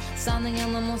säger?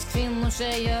 Sanningen om oss kvinnor,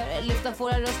 tjejer. Lyfta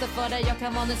våra röster för dig. Jag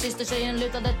kan vara din syster, tjejen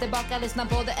lutade tillbaka. Lyssna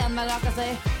på det än man rakar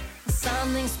sig.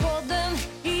 Sanningspodden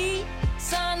i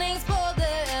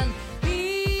sanningspodden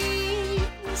i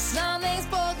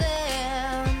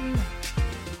sanningspodden.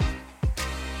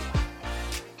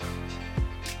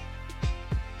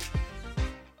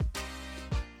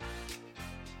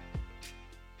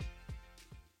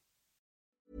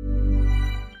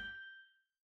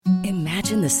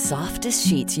 Imagine the softest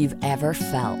sheets you've ever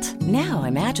felt. Now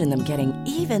imagine them getting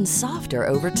even softer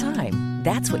over time.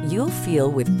 That's what you'll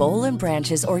feel with Boll &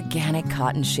 Branch's organic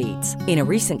cotton sheets. In a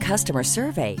recent customer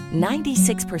survey,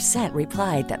 96%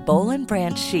 replied that Boll &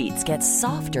 Branch sheets get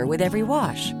softer with every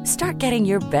wash. Start getting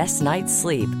your best night's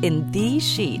sleep in these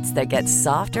sheets that get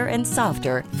softer and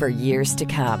softer for years to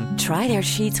come. Try their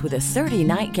sheets with a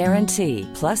 30-night guarantee.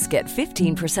 Plus, get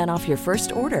 15% off your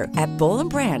first order at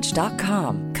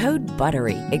bollandbranch.com. Code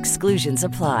BUTTERY. Exclusions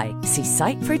apply. See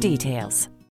site for details.